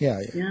 yeah.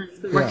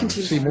 Working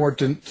team. See, more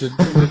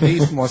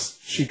Denise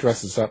she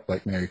dresses up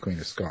like Mary Queen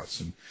of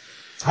Scots, and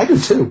I do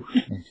too.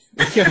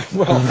 Yeah,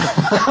 well,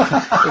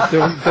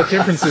 the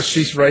difference is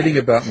she's writing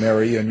about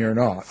Mary and you're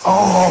not.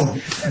 Oh,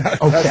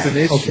 okay. That's an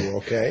issue,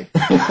 okay?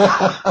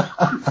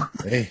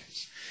 Hey.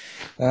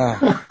 Now,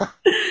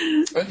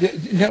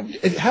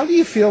 how do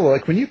you feel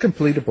like when you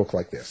complete a book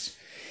like this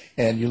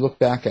and you look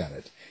back at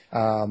it?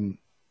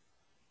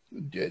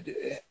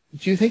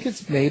 Do you think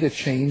it's made a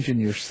change in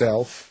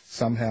yourself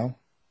somehow?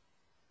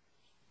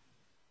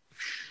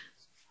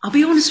 I'll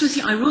be honest with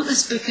you. I wrote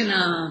this book in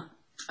a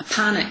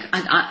panic.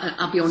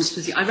 I'll be honest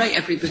with you. I write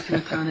every book in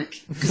a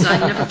panic because I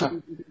never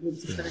believe in being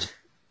able to finish.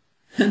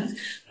 And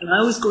I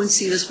always go and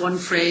see this one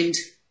friend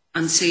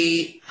and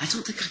say, I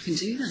don't think I can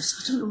do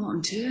this. I don't know what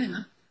I'm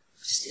doing.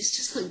 It's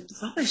just like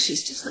rubbish.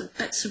 It's just like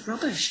bits of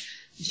rubbish.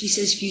 And she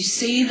says, you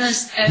say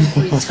this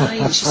every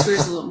time. She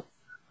swears a lot.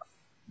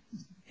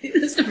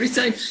 This every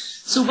time.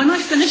 So when I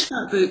finished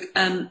that book,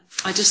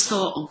 I just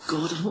thought, oh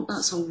God, I hope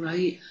that's all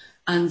right.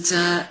 And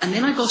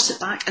then I got it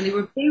back, and they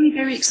were very,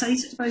 very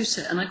excited about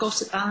it. And I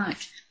got it back,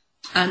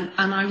 and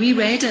I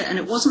reread it, and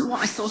it wasn't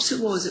what I thought it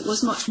was. It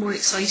was much more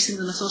exciting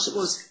than I thought it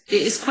was.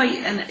 It is quite,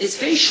 and it's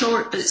very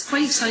short, but it's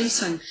quite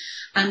exciting.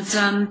 And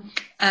then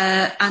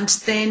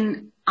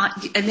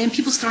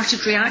people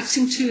started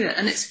reacting to it,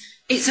 and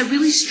it's a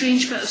really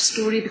strange bit of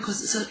story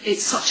because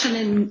it's such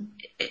an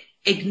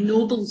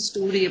ignoble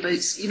story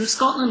about, you know,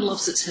 Scotland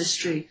loves its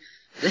history.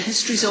 The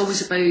history's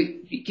always about,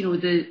 you know,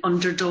 the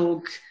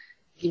underdog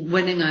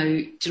winning out.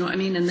 Do you know what I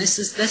mean? And this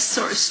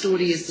sort of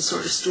story is the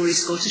sort of story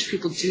Scottish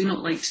people do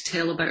not like to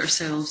tell about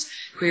ourselves,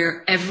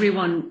 where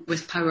everyone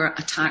with power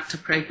attacked a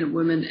pregnant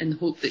woman in the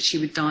hope that she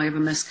would die of a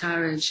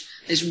miscarriage.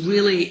 It's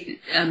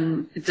really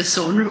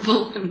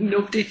dishonourable. I mean,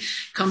 nobody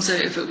comes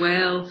out of it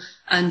well.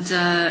 And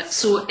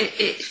so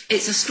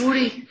it's a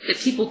story that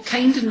people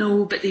kind of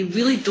know, but they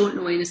really don't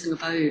know anything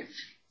about.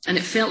 And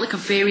it felt like a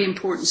very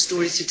important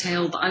story to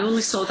tell, but I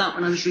only saw that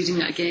when I was reading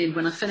it again.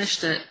 When I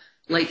finished it,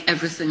 like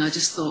everything, I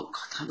just thought,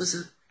 God, that was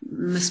a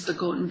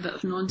misbegotten bit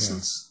of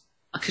nonsense.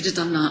 Yeah. I could have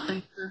done that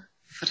better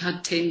if I'd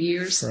had 10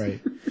 years.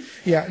 Right.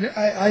 Yeah,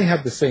 I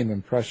have the same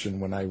impression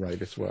when I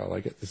write as well. I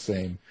get the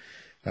same,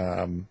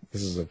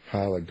 this is a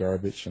pile of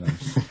garbage, and I'm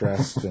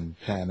stressed and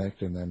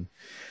panicked, and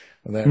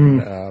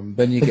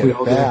then you get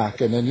it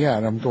back, and then,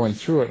 and I'm going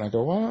through it, and I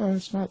go, well,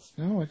 it's not,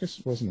 no, I guess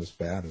it wasn't as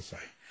bad as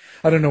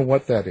I don't know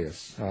what that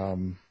is.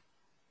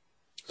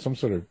 Some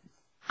sort of,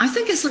 I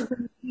think it's like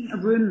when you're in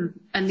a room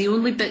and the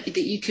only bit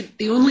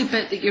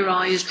that your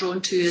eye is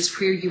drawn to is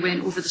where you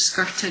went over the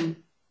skirting,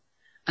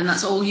 and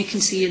that's all you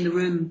can see in the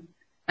room.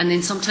 And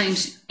then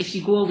sometimes if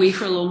you go away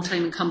for a long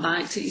time and come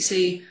back to it, you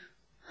say,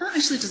 that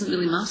actually doesn't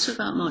really matter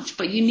that much.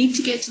 But you need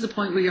to get to the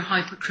point where you're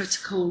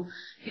hypercritical.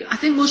 I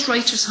think most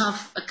writers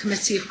have a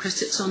committee of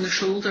critics on their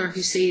shoulder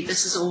who say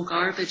this is all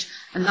garbage,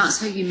 and that's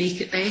how you make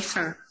it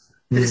better.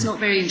 But it's not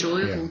very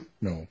enjoyable. Yeah,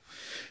 no.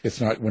 It's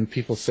not. When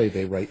people say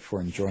they write for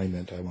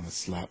enjoyment, I want to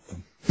slap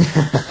them. A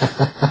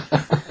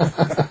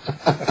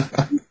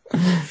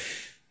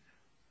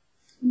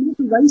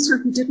writer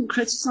who didn't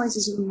criticise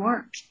his own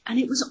work, and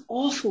it was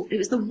awful. It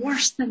was the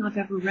worst thing I've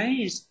ever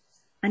read.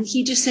 And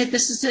he just said,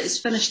 "This is it. It's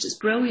finished. It's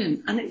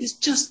brilliant." And it was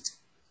just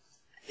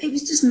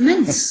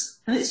mince.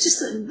 And it's just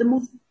the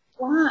most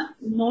flat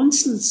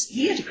nonsense.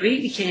 He had a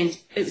great weekend.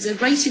 It was a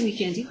writing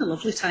weekend. He had a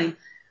lovely time.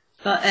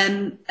 But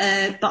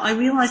I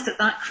realised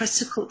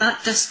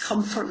that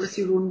discomfort with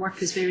your own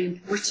work is very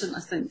important,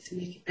 I think, to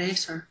make it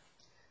better.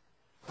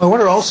 I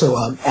wonder also,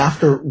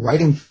 after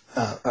writing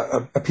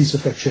a piece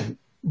of fiction,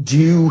 do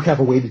you have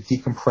a way to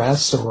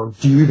decompress, or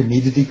do you even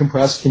need to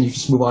decompress? Can you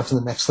just move on to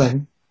the next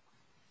thing?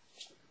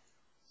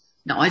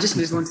 No, I just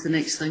move on to the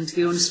next thing, to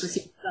be honest with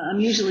you. I'm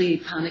usually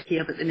panicky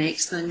about the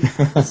next thing.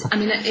 I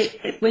mean,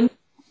 when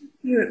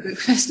you're at book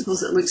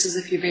festivals, it looks as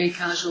if you're very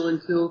casual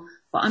and cool.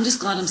 But I'm just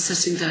glad I'm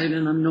sitting down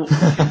and I'm not.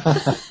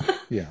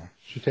 Yeah,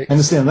 I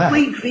understand that.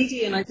 I'm quite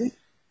greedy and I do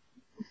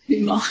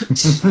too much.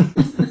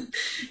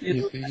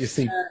 you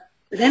see.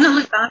 But then I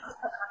look back and I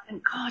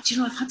think, God,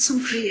 I've had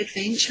some great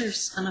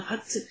adventures, and I've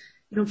had to,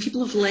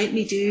 people have let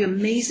me do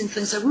amazing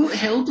things. I wrote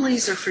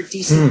Hellblazer for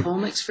DC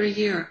Comics for a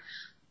year.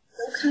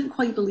 I can't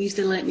quite believe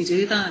they let me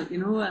do that,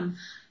 and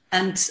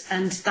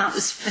that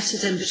was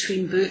fitted in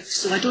between books.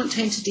 So I don't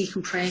tend to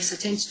decompress. I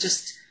tend to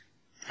just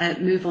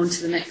move on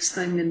to the next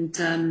thing,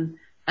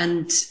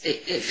 and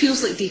it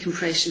feels like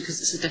decompression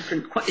because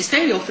it's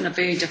very often a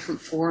very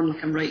different form,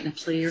 like I'm writing a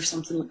play or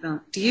something like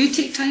that. Do you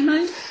take time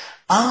out?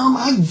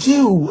 I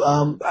do.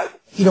 I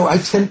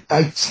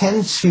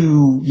tend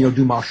to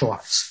do martial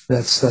arts.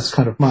 That's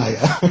kind of my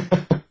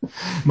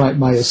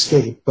my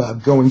escape.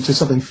 Going to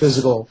something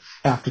physical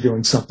after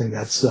doing something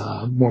that's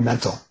more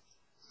mental.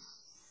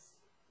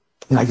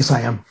 And I guess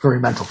I am very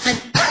mental.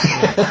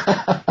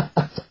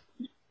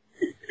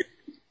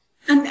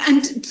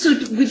 And so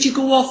would you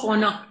go off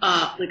on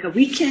a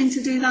weekend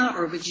to do that,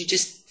 or would you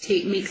just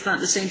make that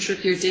the centre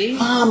of your day?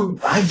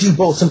 I do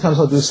both. Sometimes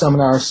I'll do a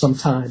seminar,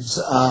 sometimes,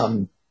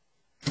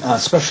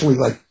 especially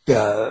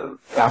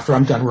after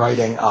I'm done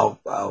writing,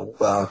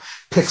 I'll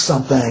pick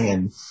something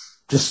and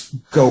just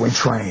go and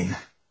train.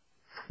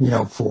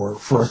 for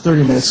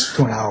 30 minutes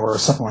to an hour or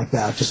something like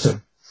that, just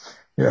to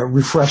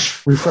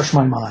refresh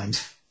my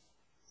mind.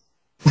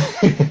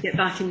 Get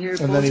back in your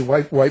and then he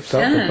wipes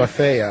out the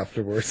buffet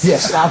afterwards.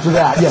 Yes, after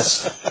that,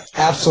 yes,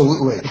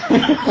 absolutely.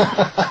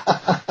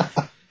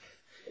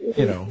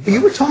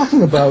 You were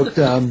talking about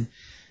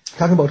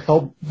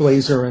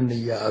Hellblazer and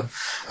the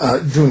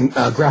doing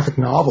graphic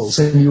novels,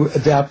 and you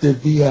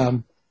adapted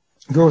the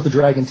Girl with the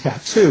Dragon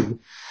Tattoo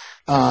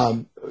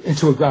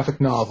into a graphic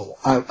novel.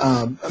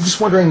 I'm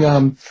just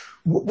wondering,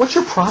 what's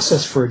your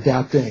process for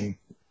adapting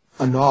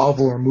a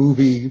novel or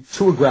movie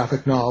to a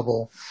graphic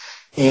novel,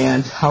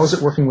 and how is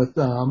it working with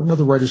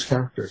another writer's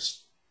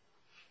characters?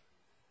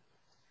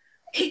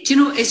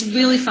 It's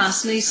really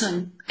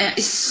fascinating.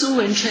 It's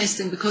so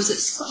interesting because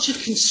it's such a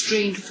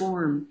constrained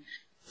form.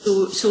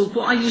 So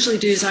what I usually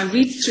do is I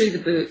read through the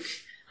book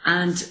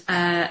and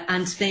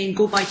then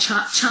go by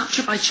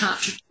chapter by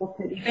chapter to look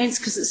at the events,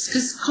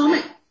 because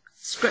comic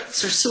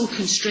scripts are so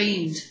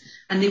constrained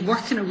and they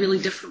work in a really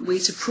different way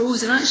to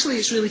prose. And actually,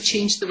 it's really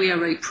changed the way I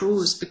write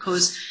prose,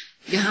 because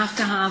you have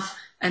to have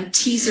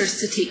teasers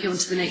to take you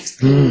onto the next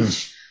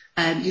page.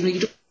 You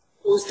don't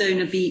close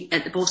down a beat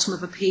at the bottom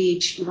of a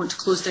page. You want to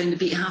close down the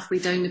beat halfway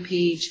down the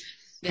page.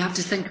 You have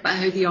to think about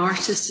how the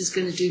artist is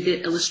going to do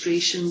the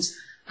illustrations.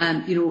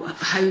 What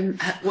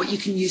you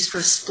can use for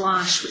a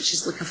splash, which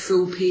is like a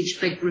full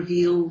page big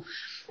reveal.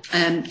 How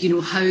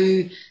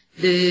you're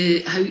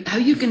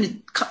going to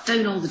cut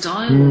down all the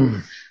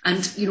dialogue.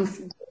 And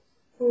from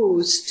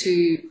prose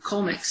to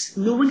comics,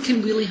 no one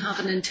can really have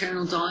an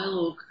internal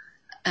dialogue.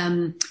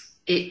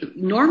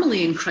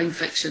 Normally in crime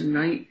fiction,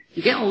 right,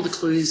 you get all the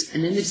clues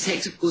and then the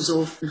detective goes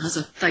off and has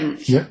a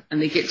think,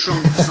 and they get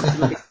drunk or something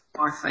like a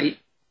bar fight.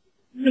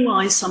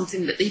 Realise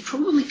something that they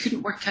probably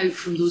couldn't work out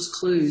from those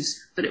clues,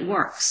 but it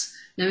works.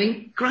 Now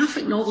in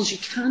graphic novels you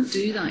can't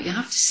do that. You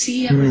have to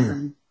see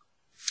everything.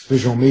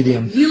 Visual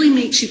medium. It really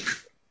makes you,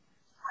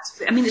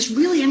 it's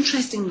really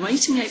interesting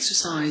writing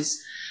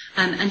exercise.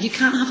 And you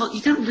can't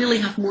really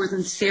have more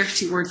than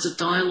 30 words of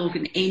dialogue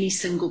in any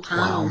single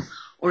panel,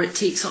 or it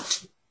takes up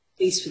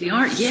space for the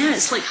art. Yeah,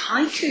 it's like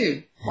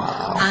haiku.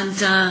 Wow. And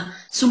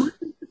so my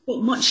book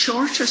got much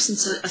shorter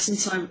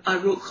since I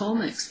wrote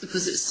comics,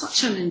 because it's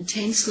such an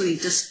intensely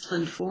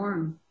disciplined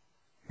form.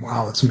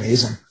 Wow, that's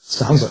amazing.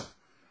 Sounds it.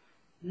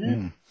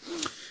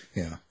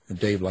 Yeah, and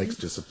Dave likes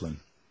discipline.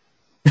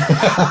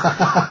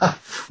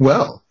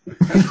 Well.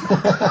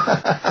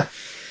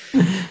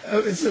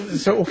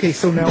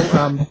 So now,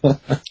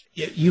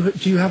 do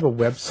you have a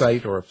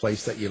website or a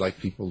place that you like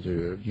people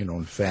to,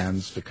 and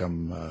fans to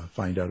come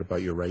find out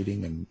about your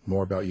writing and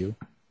more about you?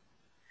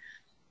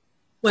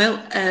 Well,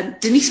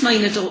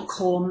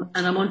 DeniseMina.com,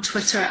 and I'm on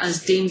Twitter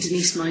as Dame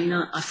Denise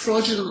Mina. I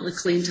fraudulently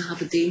claim to have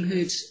a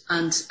damehood,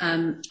 and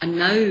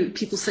now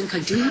people think I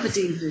do have a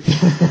damehood.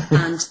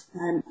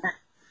 And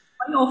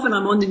quite often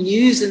I'm on the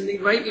news and they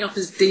write me up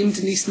as Dame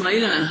Denise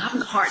Mina, and I haven't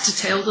the heart to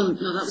tell them,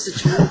 no, that was a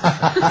joke.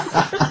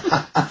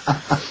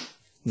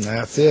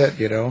 That's it,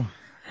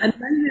 And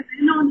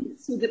then on,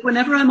 so that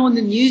whenever I'm on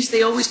the news,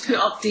 they always put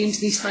up Dame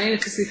Denise Mina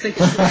because they think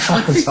it's really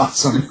funny. That's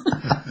awesome.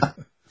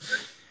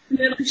 And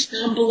then I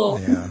shamble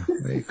off. Yeah,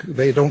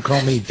 they don't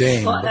call me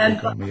Dame, but they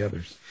call me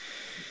others.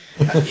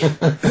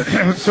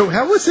 So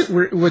how was it?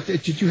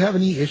 Did you have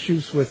any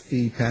issues with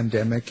the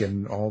pandemic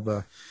and all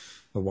the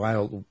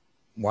wild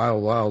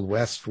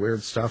west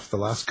weird stuff the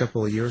last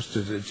couple of years?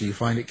 Do you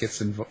find it gets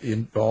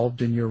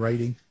involved in your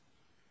writing?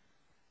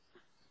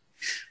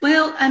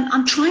 Well,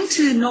 I'm trying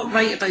to not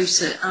write about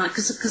it,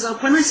 because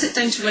when I sit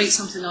down to write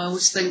something, I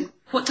always think,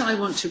 what do I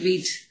want to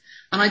read?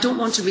 And I don't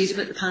want to read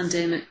about the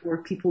pandemic or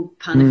people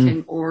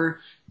panicking or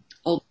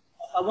all.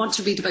 I want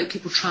to read about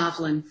people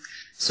travelling.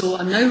 So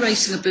I'm now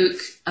writing a book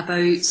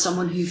about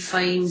someone who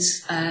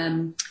finds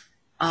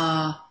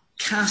a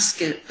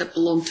casket that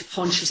belonged to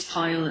Pontius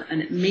Pilate,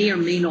 and it may or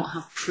may not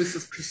have proof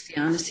of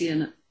Christianity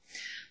in it.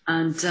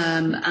 And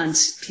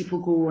people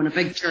go on a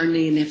big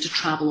journey and they have to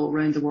travel all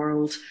around the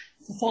world.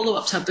 It's a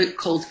follow-up to a book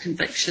called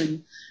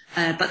Conviction.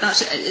 But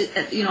that's,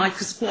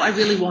 because what I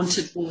really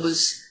wanted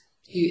was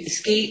to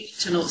escape,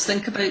 to not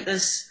think about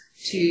this,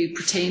 to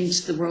pretend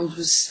the world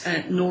was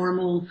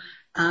normal,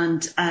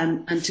 and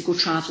to go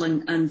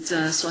travelling. And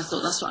so I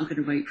thought that's what I'm going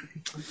to write for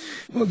people.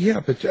 Well, yeah,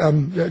 but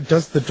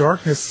does the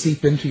darkness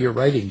seep into your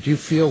writing? Do you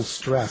feel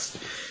stressed?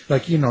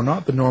 Like,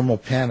 not the normal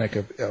panic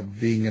of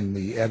being in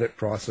the edit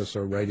process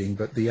or writing,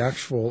 but the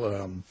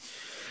actual,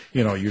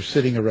 you're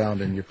sitting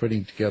around and you're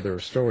putting together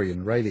a story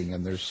and writing,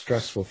 and there's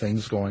stressful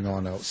things going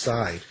on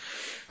outside.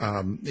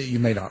 You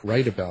may not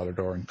write about it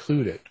or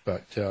include it,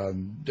 but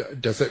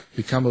does it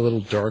become a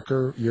little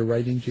darker, your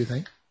writing, do you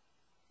think?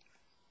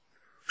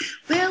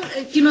 Well,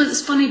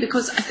 it's funny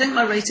because I think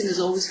my writing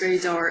is always very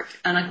dark,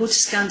 and I go to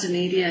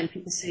Scandinavia and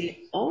people say,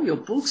 oh, your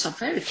books are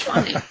very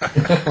funny.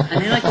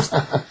 And then I just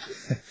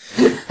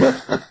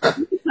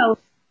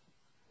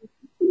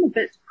I'm a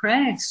bit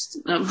depressed.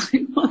 I'm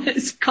like, well,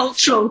 it's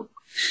cultural.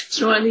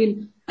 So I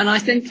mean, and I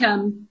think,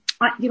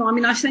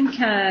 I think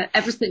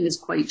everything is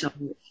quite dark.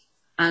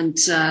 And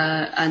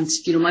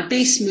my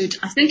base mood,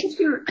 I think if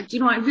you're,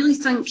 I really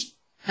think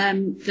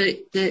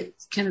the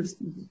kind of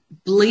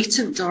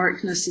blatant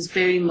darkness is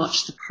very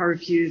much the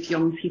purview of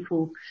young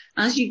people.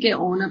 As you get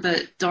on a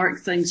bit, dark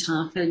things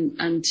happen,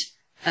 and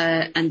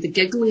the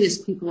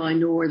giggliest people I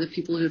know are the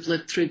people who have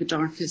lived through the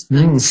darkest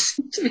things.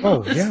 To be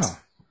honest. Yeah.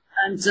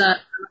 And I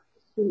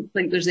don't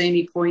think there's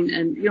any point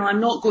in,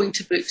 I'm not going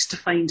to books to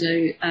find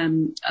out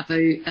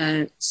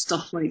about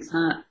stuff like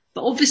that.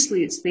 But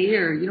obviously it's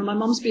there. My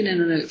mum's been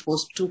in and out of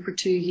hospital for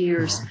 2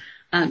 years.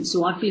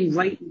 So I've been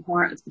right in the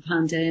heart of the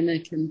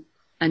pandemic,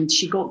 and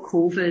she got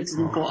COVID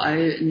and got out,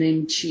 and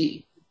then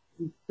she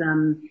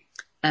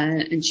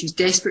was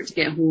desperate to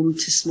get home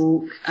to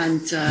smoke,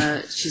 and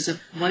she's a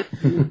wife,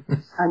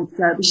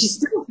 but she's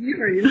still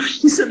here,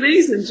 she's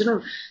amazing,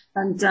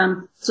 and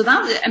so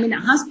that, it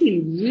has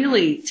been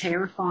really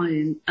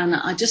terrifying, and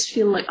I just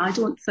feel like I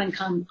don't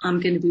think I'm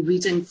going to be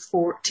reading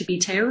to be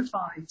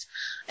terrified.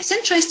 It's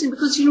interesting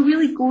because,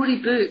 really gory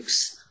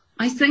books,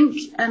 I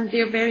think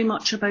they're very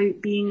much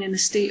about being in a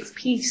state of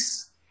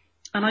peace.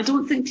 And I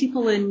don't think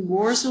people in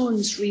war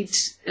zones read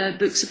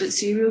books about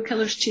serial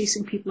killers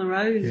chasing people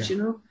around,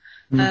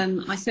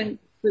 I think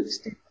books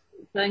do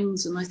different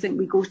things, and I think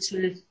we go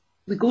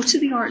to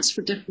the arts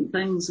for different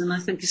things, and I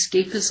think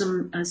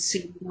escapism has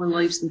saved more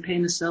lives than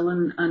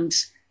penicillin, and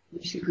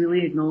we should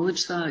really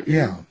acknowledge that.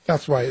 Yeah,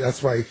 that's why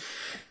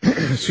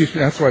excuse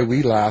me, that's why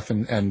we laugh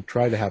and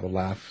try to have a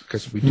laugh,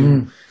 because we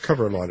do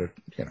cover a lot of,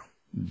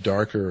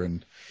 darker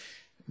and,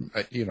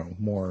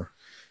 more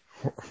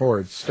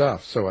horrid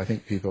stuff. So I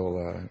think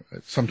people,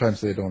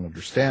 sometimes they don't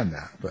understand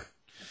that, but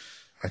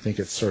I think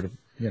it's sort of,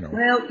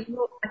 Well,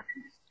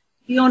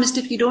 to be honest,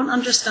 if you don't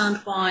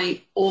understand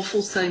why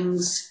awful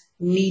things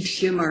need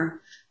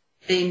humour,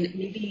 then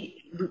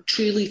maybe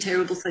truly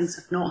terrible things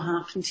have not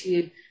happened to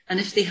you. And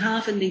if they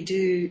have and they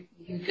do,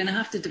 you're going to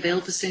have to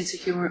develop a sense of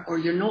humour, or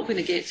you're not going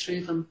to get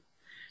through them.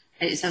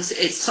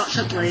 It's such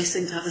a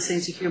blessing to have a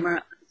sense of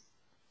humour.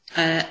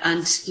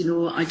 And,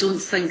 I don't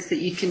think that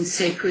you can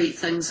separate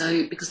things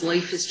out, because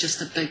life is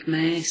just a big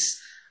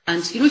mess.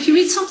 And, if you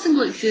read something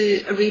like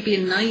the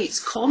Arabian Nights,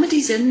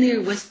 comedy's in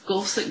there with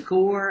gothic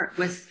gore,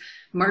 with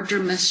murder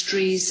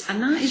mysteries,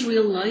 and that is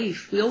real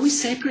life. We always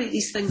separate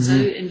these things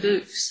out in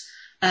books.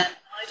 I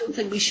don't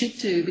think we should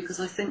do, because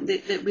I think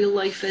that real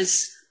life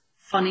is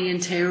funny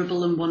and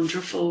terrible and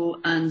wonderful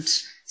and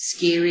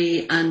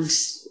scary and,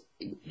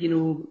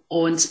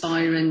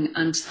 awe-inspiring,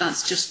 and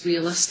that's just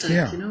realistic,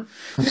 Yeah,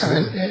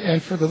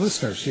 and for the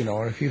listeners,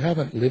 if you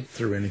haven't lived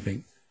through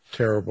anything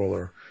terrible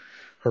or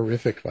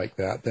horrific like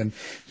that, then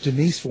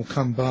Denise will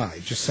come by.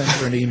 Just send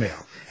her an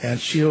email,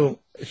 and she'll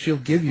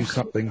give you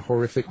something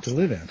horrific to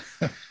live in.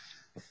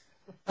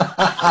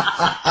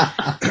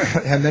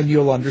 And then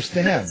you'll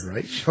understand,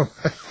 right?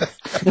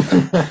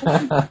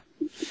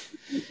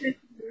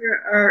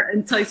 Are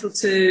entitled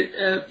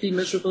to be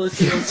miserable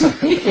if you want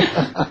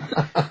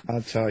to.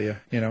 I'll tell you,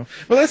 Well,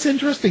 that's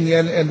interesting.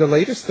 And the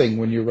latest thing,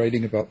 when you're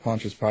writing about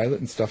Pontius Pilate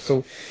and stuff,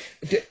 so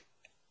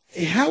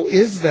how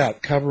is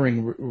that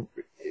covering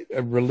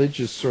a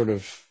religious sort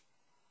of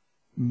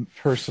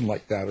person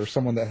like that, or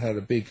someone that had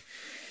a big,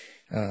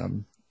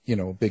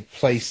 big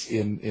place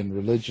in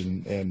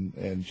religion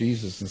and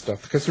Jesus and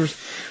stuff? Because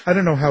I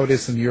don't know how it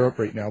is in Europe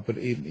right now, but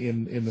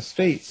in the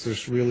States,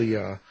 there's really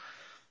a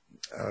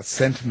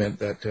sentiment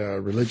that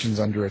religion's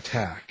under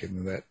attack,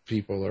 and that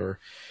people are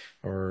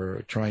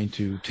trying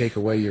to take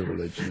away your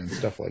religion and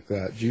stuff like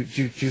that. Do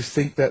you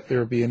think that there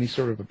will be any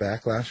sort of a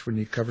backlash when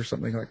you cover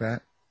something like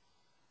that?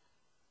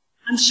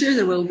 I'm sure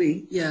there will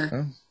be, yeah.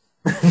 Oh.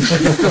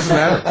 It doesn't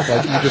matter.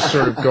 Like, you just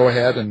sort of go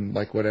ahead and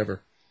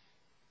whatever.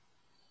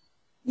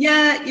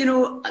 Yeah,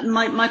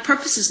 my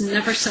purpose is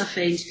never to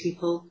offend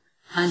people,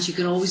 and you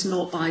can always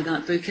not buy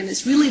that book. And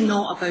it's really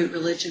not about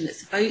religion.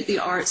 It's about the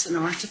arts and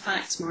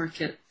artifacts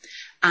market,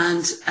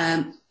 and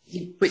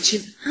which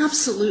is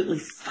absolutely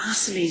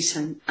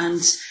fascinating.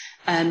 And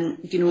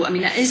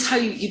it is how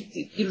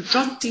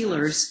drug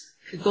dealers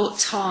who got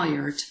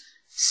tired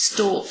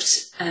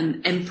stopped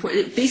import.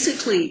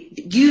 Basically,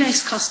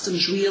 U.S.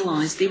 Customs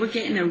realised they were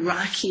getting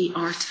Iraqi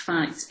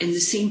artifacts in the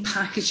same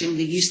packaging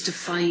they used to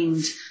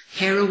find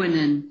heroin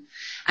in.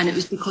 And it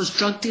was because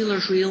drug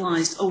dealers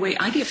realised, oh wait,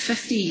 I get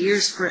 50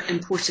 years for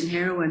importing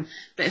heroin,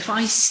 but if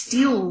I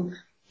steal,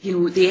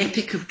 the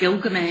Epic of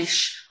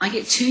Gilgamesh, I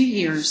get 2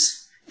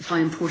 years if I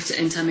import it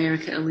into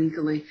America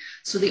illegally.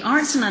 So the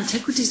arts and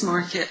antiquities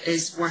market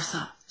is worth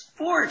a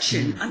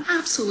fortune, an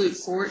absolute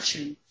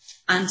fortune.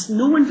 And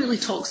no one really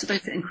talks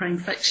about it in crime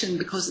fiction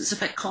because it's a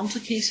bit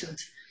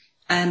complicated.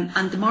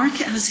 And the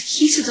market has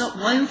heated up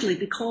wildly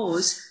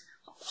because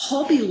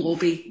Hobby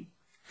Lobby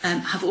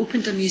have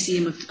opened a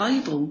museum of the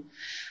Bible,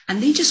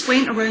 and they just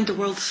went around the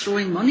world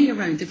throwing money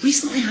around. They've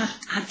recently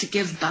had to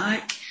give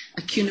back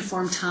a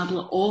cuneiform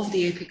tablet of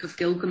the Epic of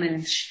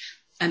Gilgamesh,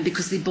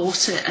 because they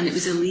bought it and it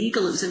was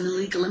illegal. It was an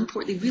illegal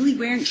import. They really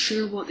weren't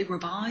sure what they were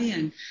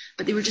buying,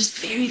 but they were just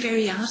very,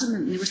 very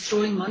adamant, and they were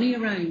throwing money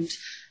around.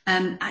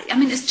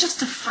 It's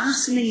just a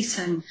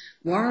fascinating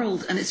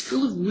world, and it's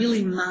full of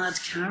really mad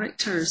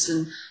characters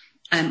and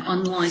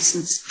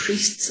unlicensed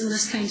priests and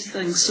this kind of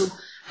thing. So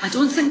I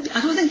don't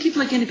think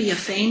people are going to be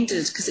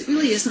offended, because it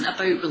really isn't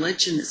about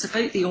religion. It's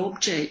about the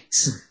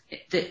objects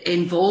that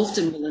involved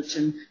in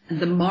religion and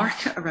the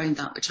market around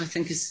that, which I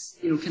think is,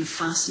 you know, kind of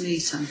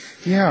fascinating.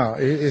 Yeah,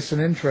 it's an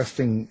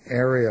interesting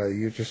area.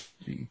 You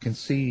can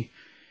see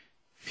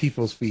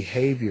people's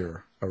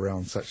behavior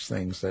around such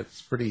things.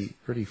 That's pretty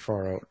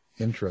far out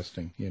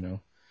interesting, you know.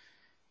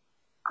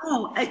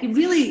 Oh, it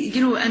really,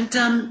 you know, and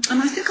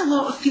I think a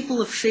lot of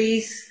people of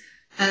faith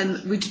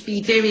would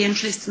be very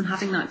interested in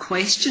having that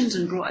questioned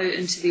and brought out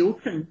into the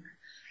open,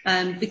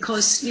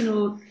 because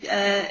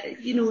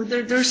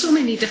there are so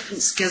many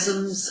different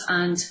schisms,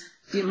 and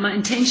you know, my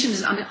intention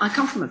is, I mean, I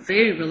come from a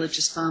very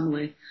religious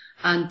family,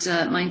 and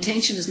my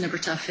intention is never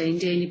to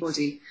offend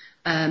anybody,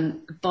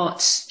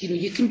 but you know,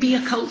 you can be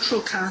a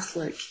cultural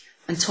Catholic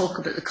and talk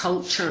about the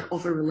culture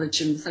of a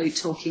religion without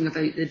talking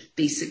about the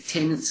basic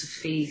tenets of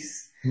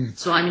faith.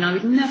 So, I mean, I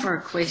would never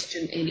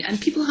question any, and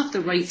people have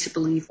the right to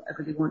believe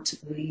whatever they want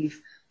to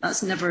believe.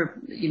 That's never,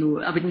 you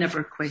know, I would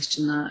never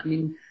question that. I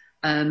mean,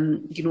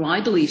 you know, I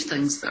believe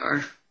things that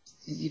are,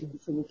 you know,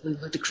 probably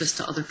ludicrous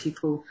to other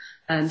people.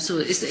 So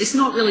it's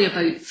not really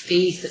about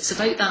faith. It's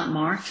about that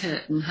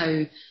market and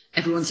how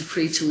everyone's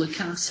afraid to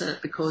look at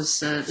it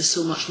because there's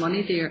so much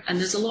money there. And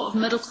there's a lot of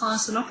middle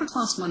class and upper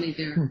class money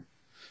there.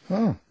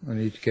 Oh, I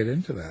need to get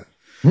into that.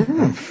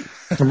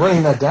 I'm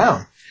writing that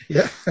down.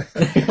 Yeah.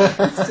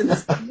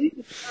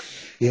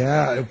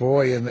 Yeah,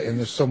 boy, and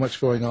there's so much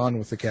going on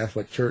with the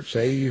Catholic Church.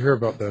 Hey, you hear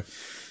about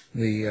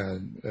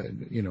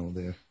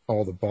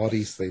all the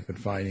bodies they've been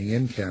finding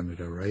in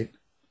Canada, right?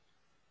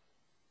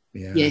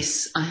 Yeah.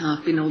 Yes, I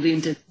have been. All the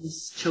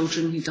Indigenous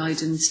children who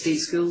died in state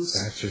schools.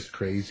 That's just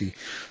crazy.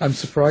 I'm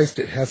surprised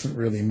it hasn't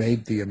really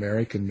made the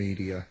American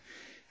media.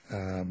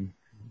 Really?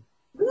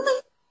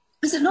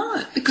 Is it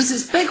not? Because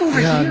it's big over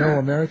here. Yeah, no,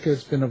 America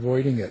has been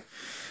avoiding it.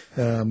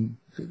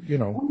 You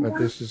know, but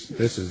this is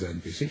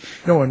NBC.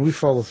 No, and we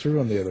follow through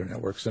on the other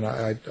networks, and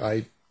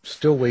I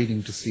still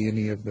waiting to see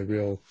any of the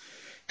real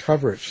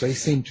coverage. They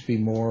seem to be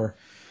more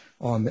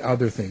on the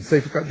other things.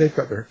 They've got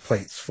their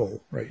plates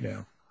full right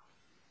now.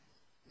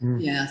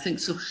 Yeah, I think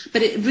so.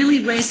 But it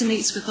really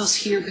resonates with us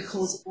here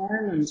because of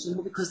Ireland, you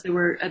know, because there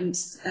were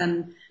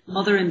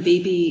mother and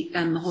baby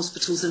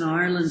hospitals in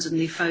Ireland, and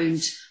they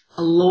found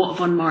a lot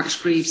of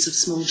unmarked graves of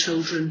small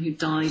children who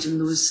died in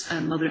those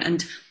mother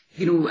and.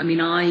 You know, I mean,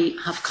 I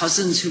have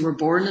cousins who were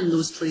born in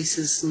those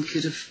places and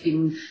could have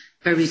been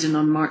buried in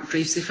unmarked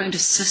graves. They found a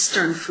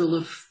cistern full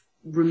of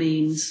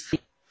remains.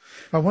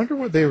 I wonder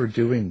what they were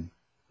doing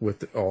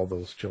with all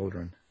those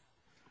children.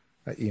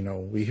 You know,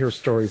 we hear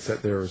stories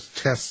that there was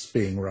tests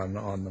being run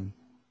on them.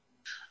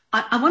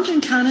 I wonder in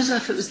Canada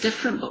if it was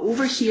different, but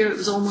over here it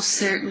was almost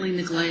certainly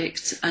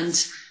neglect.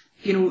 And,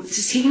 you know,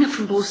 taking it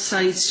from both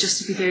sides, just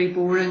to be very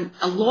boring,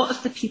 a lot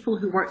of the people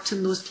who worked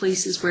in those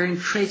places were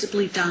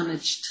incredibly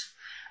damaged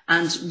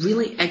and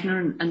really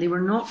ignorant, and they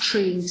were not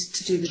trained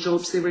to do the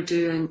jobs they were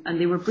doing, and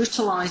they were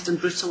brutalised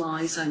and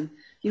brutalising.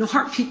 You know,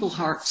 hurt people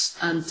hurt.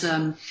 And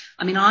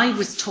I mean, I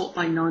was taught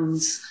by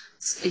nuns,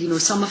 you know,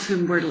 some of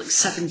whom were like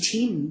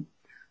 17.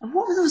 And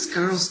what were those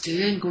girls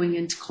doing going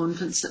into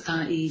convents at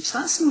that age?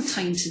 That's no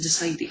time to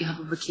decide that you have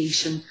a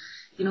vocation.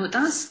 You know,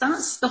 that's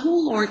the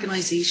whole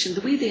organisation,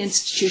 the way the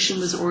institution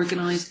was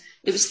organised.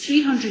 It was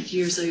 300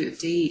 years out of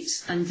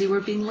date, and they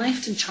were being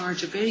left in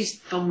charge of very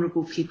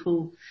vulnerable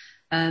people.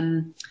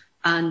 And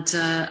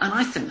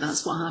I think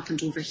that's what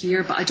happened over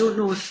here, but I don't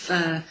know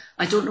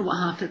what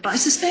happened. But I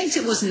suspect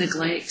it was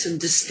neglect and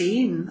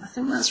disdain. I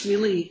think that's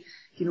really,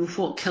 you know,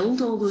 what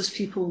killed all those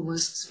people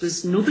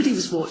was nobody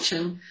was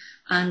watching,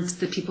 and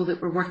the people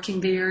that were working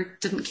there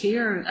didn't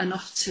care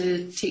enough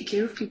to take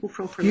care of people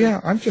properly.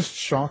 Yeah, I'm just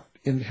shocked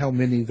in how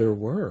many there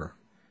were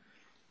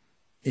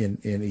in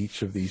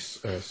each of these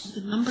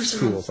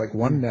schools. Like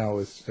one now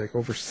is like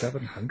over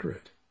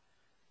 700.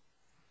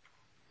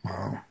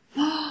 Wow.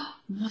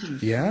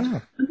 Yeah.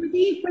 Were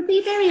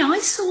they very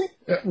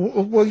isolated?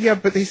 Well, yeah,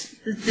 but but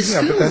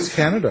that's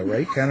Canada,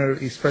 right?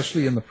 Canada,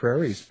 especially in the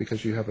prairies,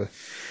 because you have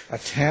a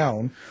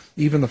town.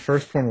 Even the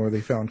first one where they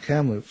found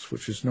Kamloops,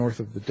 which is north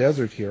of the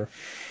desert here,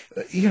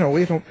 you know,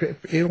 it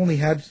only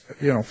had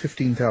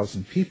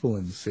 15,000 people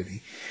in the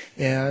city,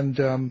 and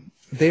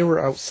they were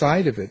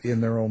outside of it in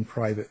their own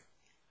private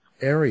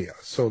area,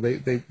 so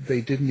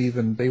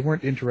they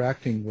weren't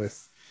interacting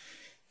with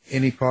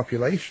any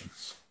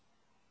populations.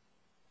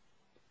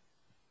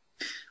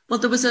 Well,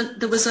 there was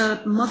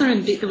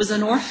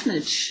an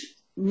orphanage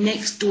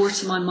next door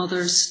to my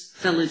mother's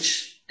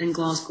village in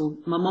Glasgow.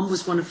 My mum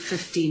was one of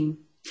 15,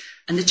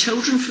 and the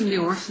children from the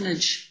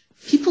orphanage,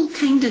 people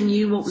kind of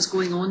knew what was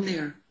going on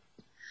there.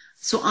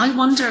 So I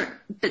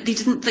wonder, but they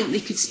didn't think they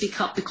could speak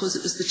up because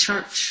it was the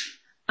church,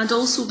 and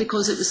also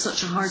because it was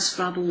such a hard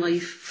scrabble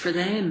life for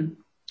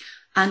them.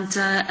 And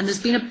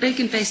there's been a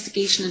big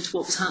investigation into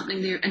what was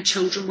happening there, and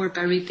children were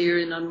buried there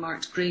in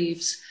unmarked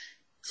graves.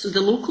 So the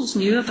locals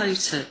knew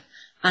about it.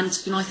 And,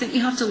 you know, I think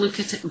you have to look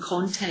at it in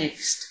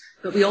context,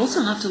 but we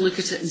also have to look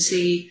at it and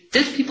say,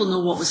 did people know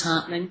what was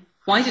happening?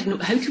 How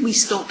can we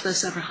stop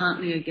this ever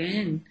happening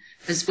again?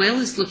 as well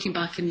as looking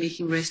back and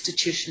making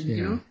restitution,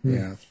 you know?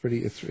 Yeah,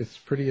 it's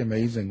pretty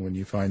amazing when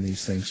you find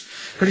these things.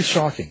 Pretty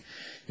shocking,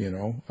 you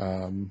know.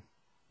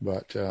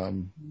 But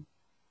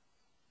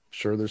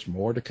sure, there's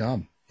more to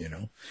come, you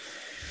know.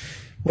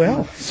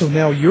 Well, so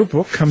now your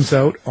book comes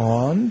out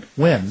on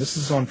when? This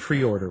is on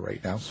pre-order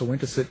right now. So when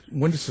does it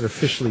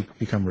officially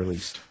become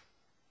released?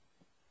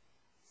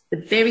 The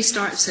very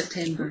start of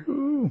September.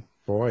 Ooh,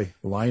 boy,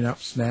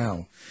 lineups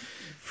now.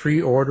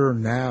 Pre-order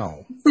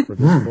now for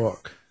this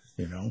book,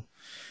 you know.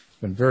 It's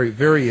been very,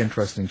 very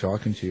interesting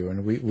talking to you,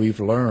 and we've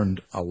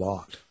learned a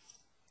lot,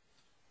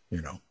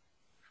 you know.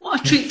 What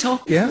a treat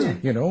talking to you.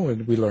 You know,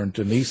 and we learned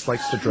Denise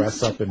likes to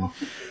dress up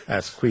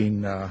as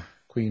Queen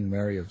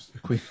Mary of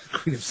Queen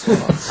of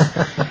Scots,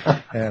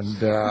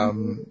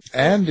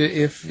 and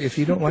if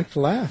you don't like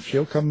to laugh,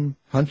 she'll come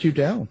hunt you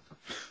down,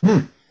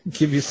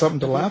 give you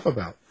something to laugh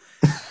about.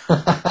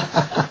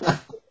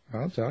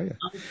 I'll tell you.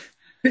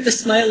 Put the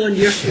smile on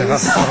your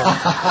face.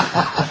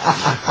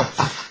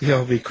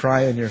 You'll be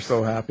crying. You're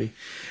so happy.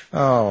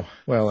 Oh,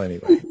 well,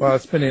 anyway. Well,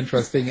 it's been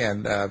interesting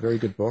and very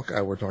good book.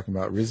 We're talking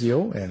about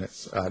Rizzio, and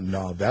it's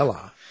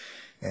Novella.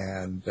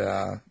 And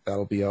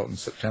that'll be out on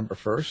September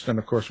 1st. And,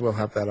 of course, we'll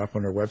have that up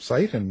on our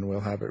website, and we'll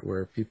have it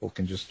where people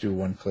can just do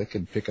one click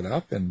and pick it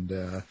up.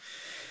 And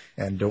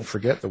don't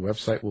forget, the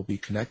website will be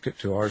connected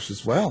to ours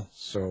as well.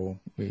 So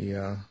we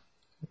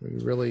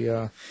really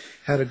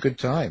had a good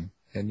time.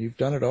 And you've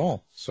done it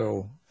all.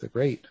 So the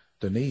great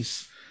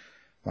Denise,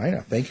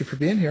 Mina, thank you for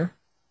being here.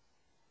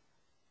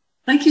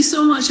 Thank you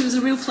so much. It was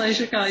a real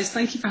pleasure, guys.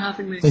 Thank you for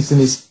having me. Thanks,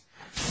 Denise.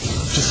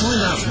 To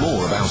find out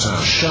more about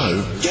our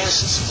show,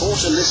 guests, or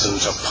to listen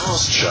to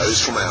past shows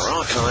from our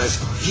archive,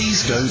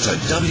 please go to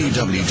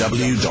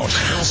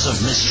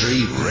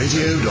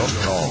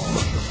www.houseofmysteryradio.com.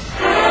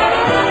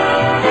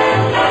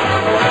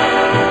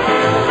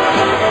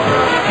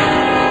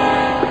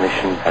 The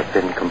mission has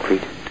been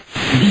completed.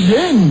 The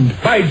end!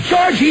 By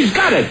George, he's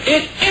got it!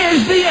 It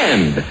is the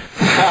end!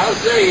 I'll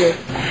say it.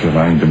 If you're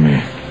lying to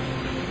me,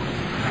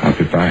 I'll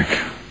be back.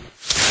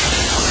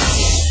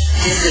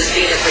 This has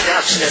been a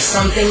production of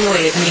Something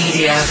Weird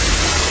Media.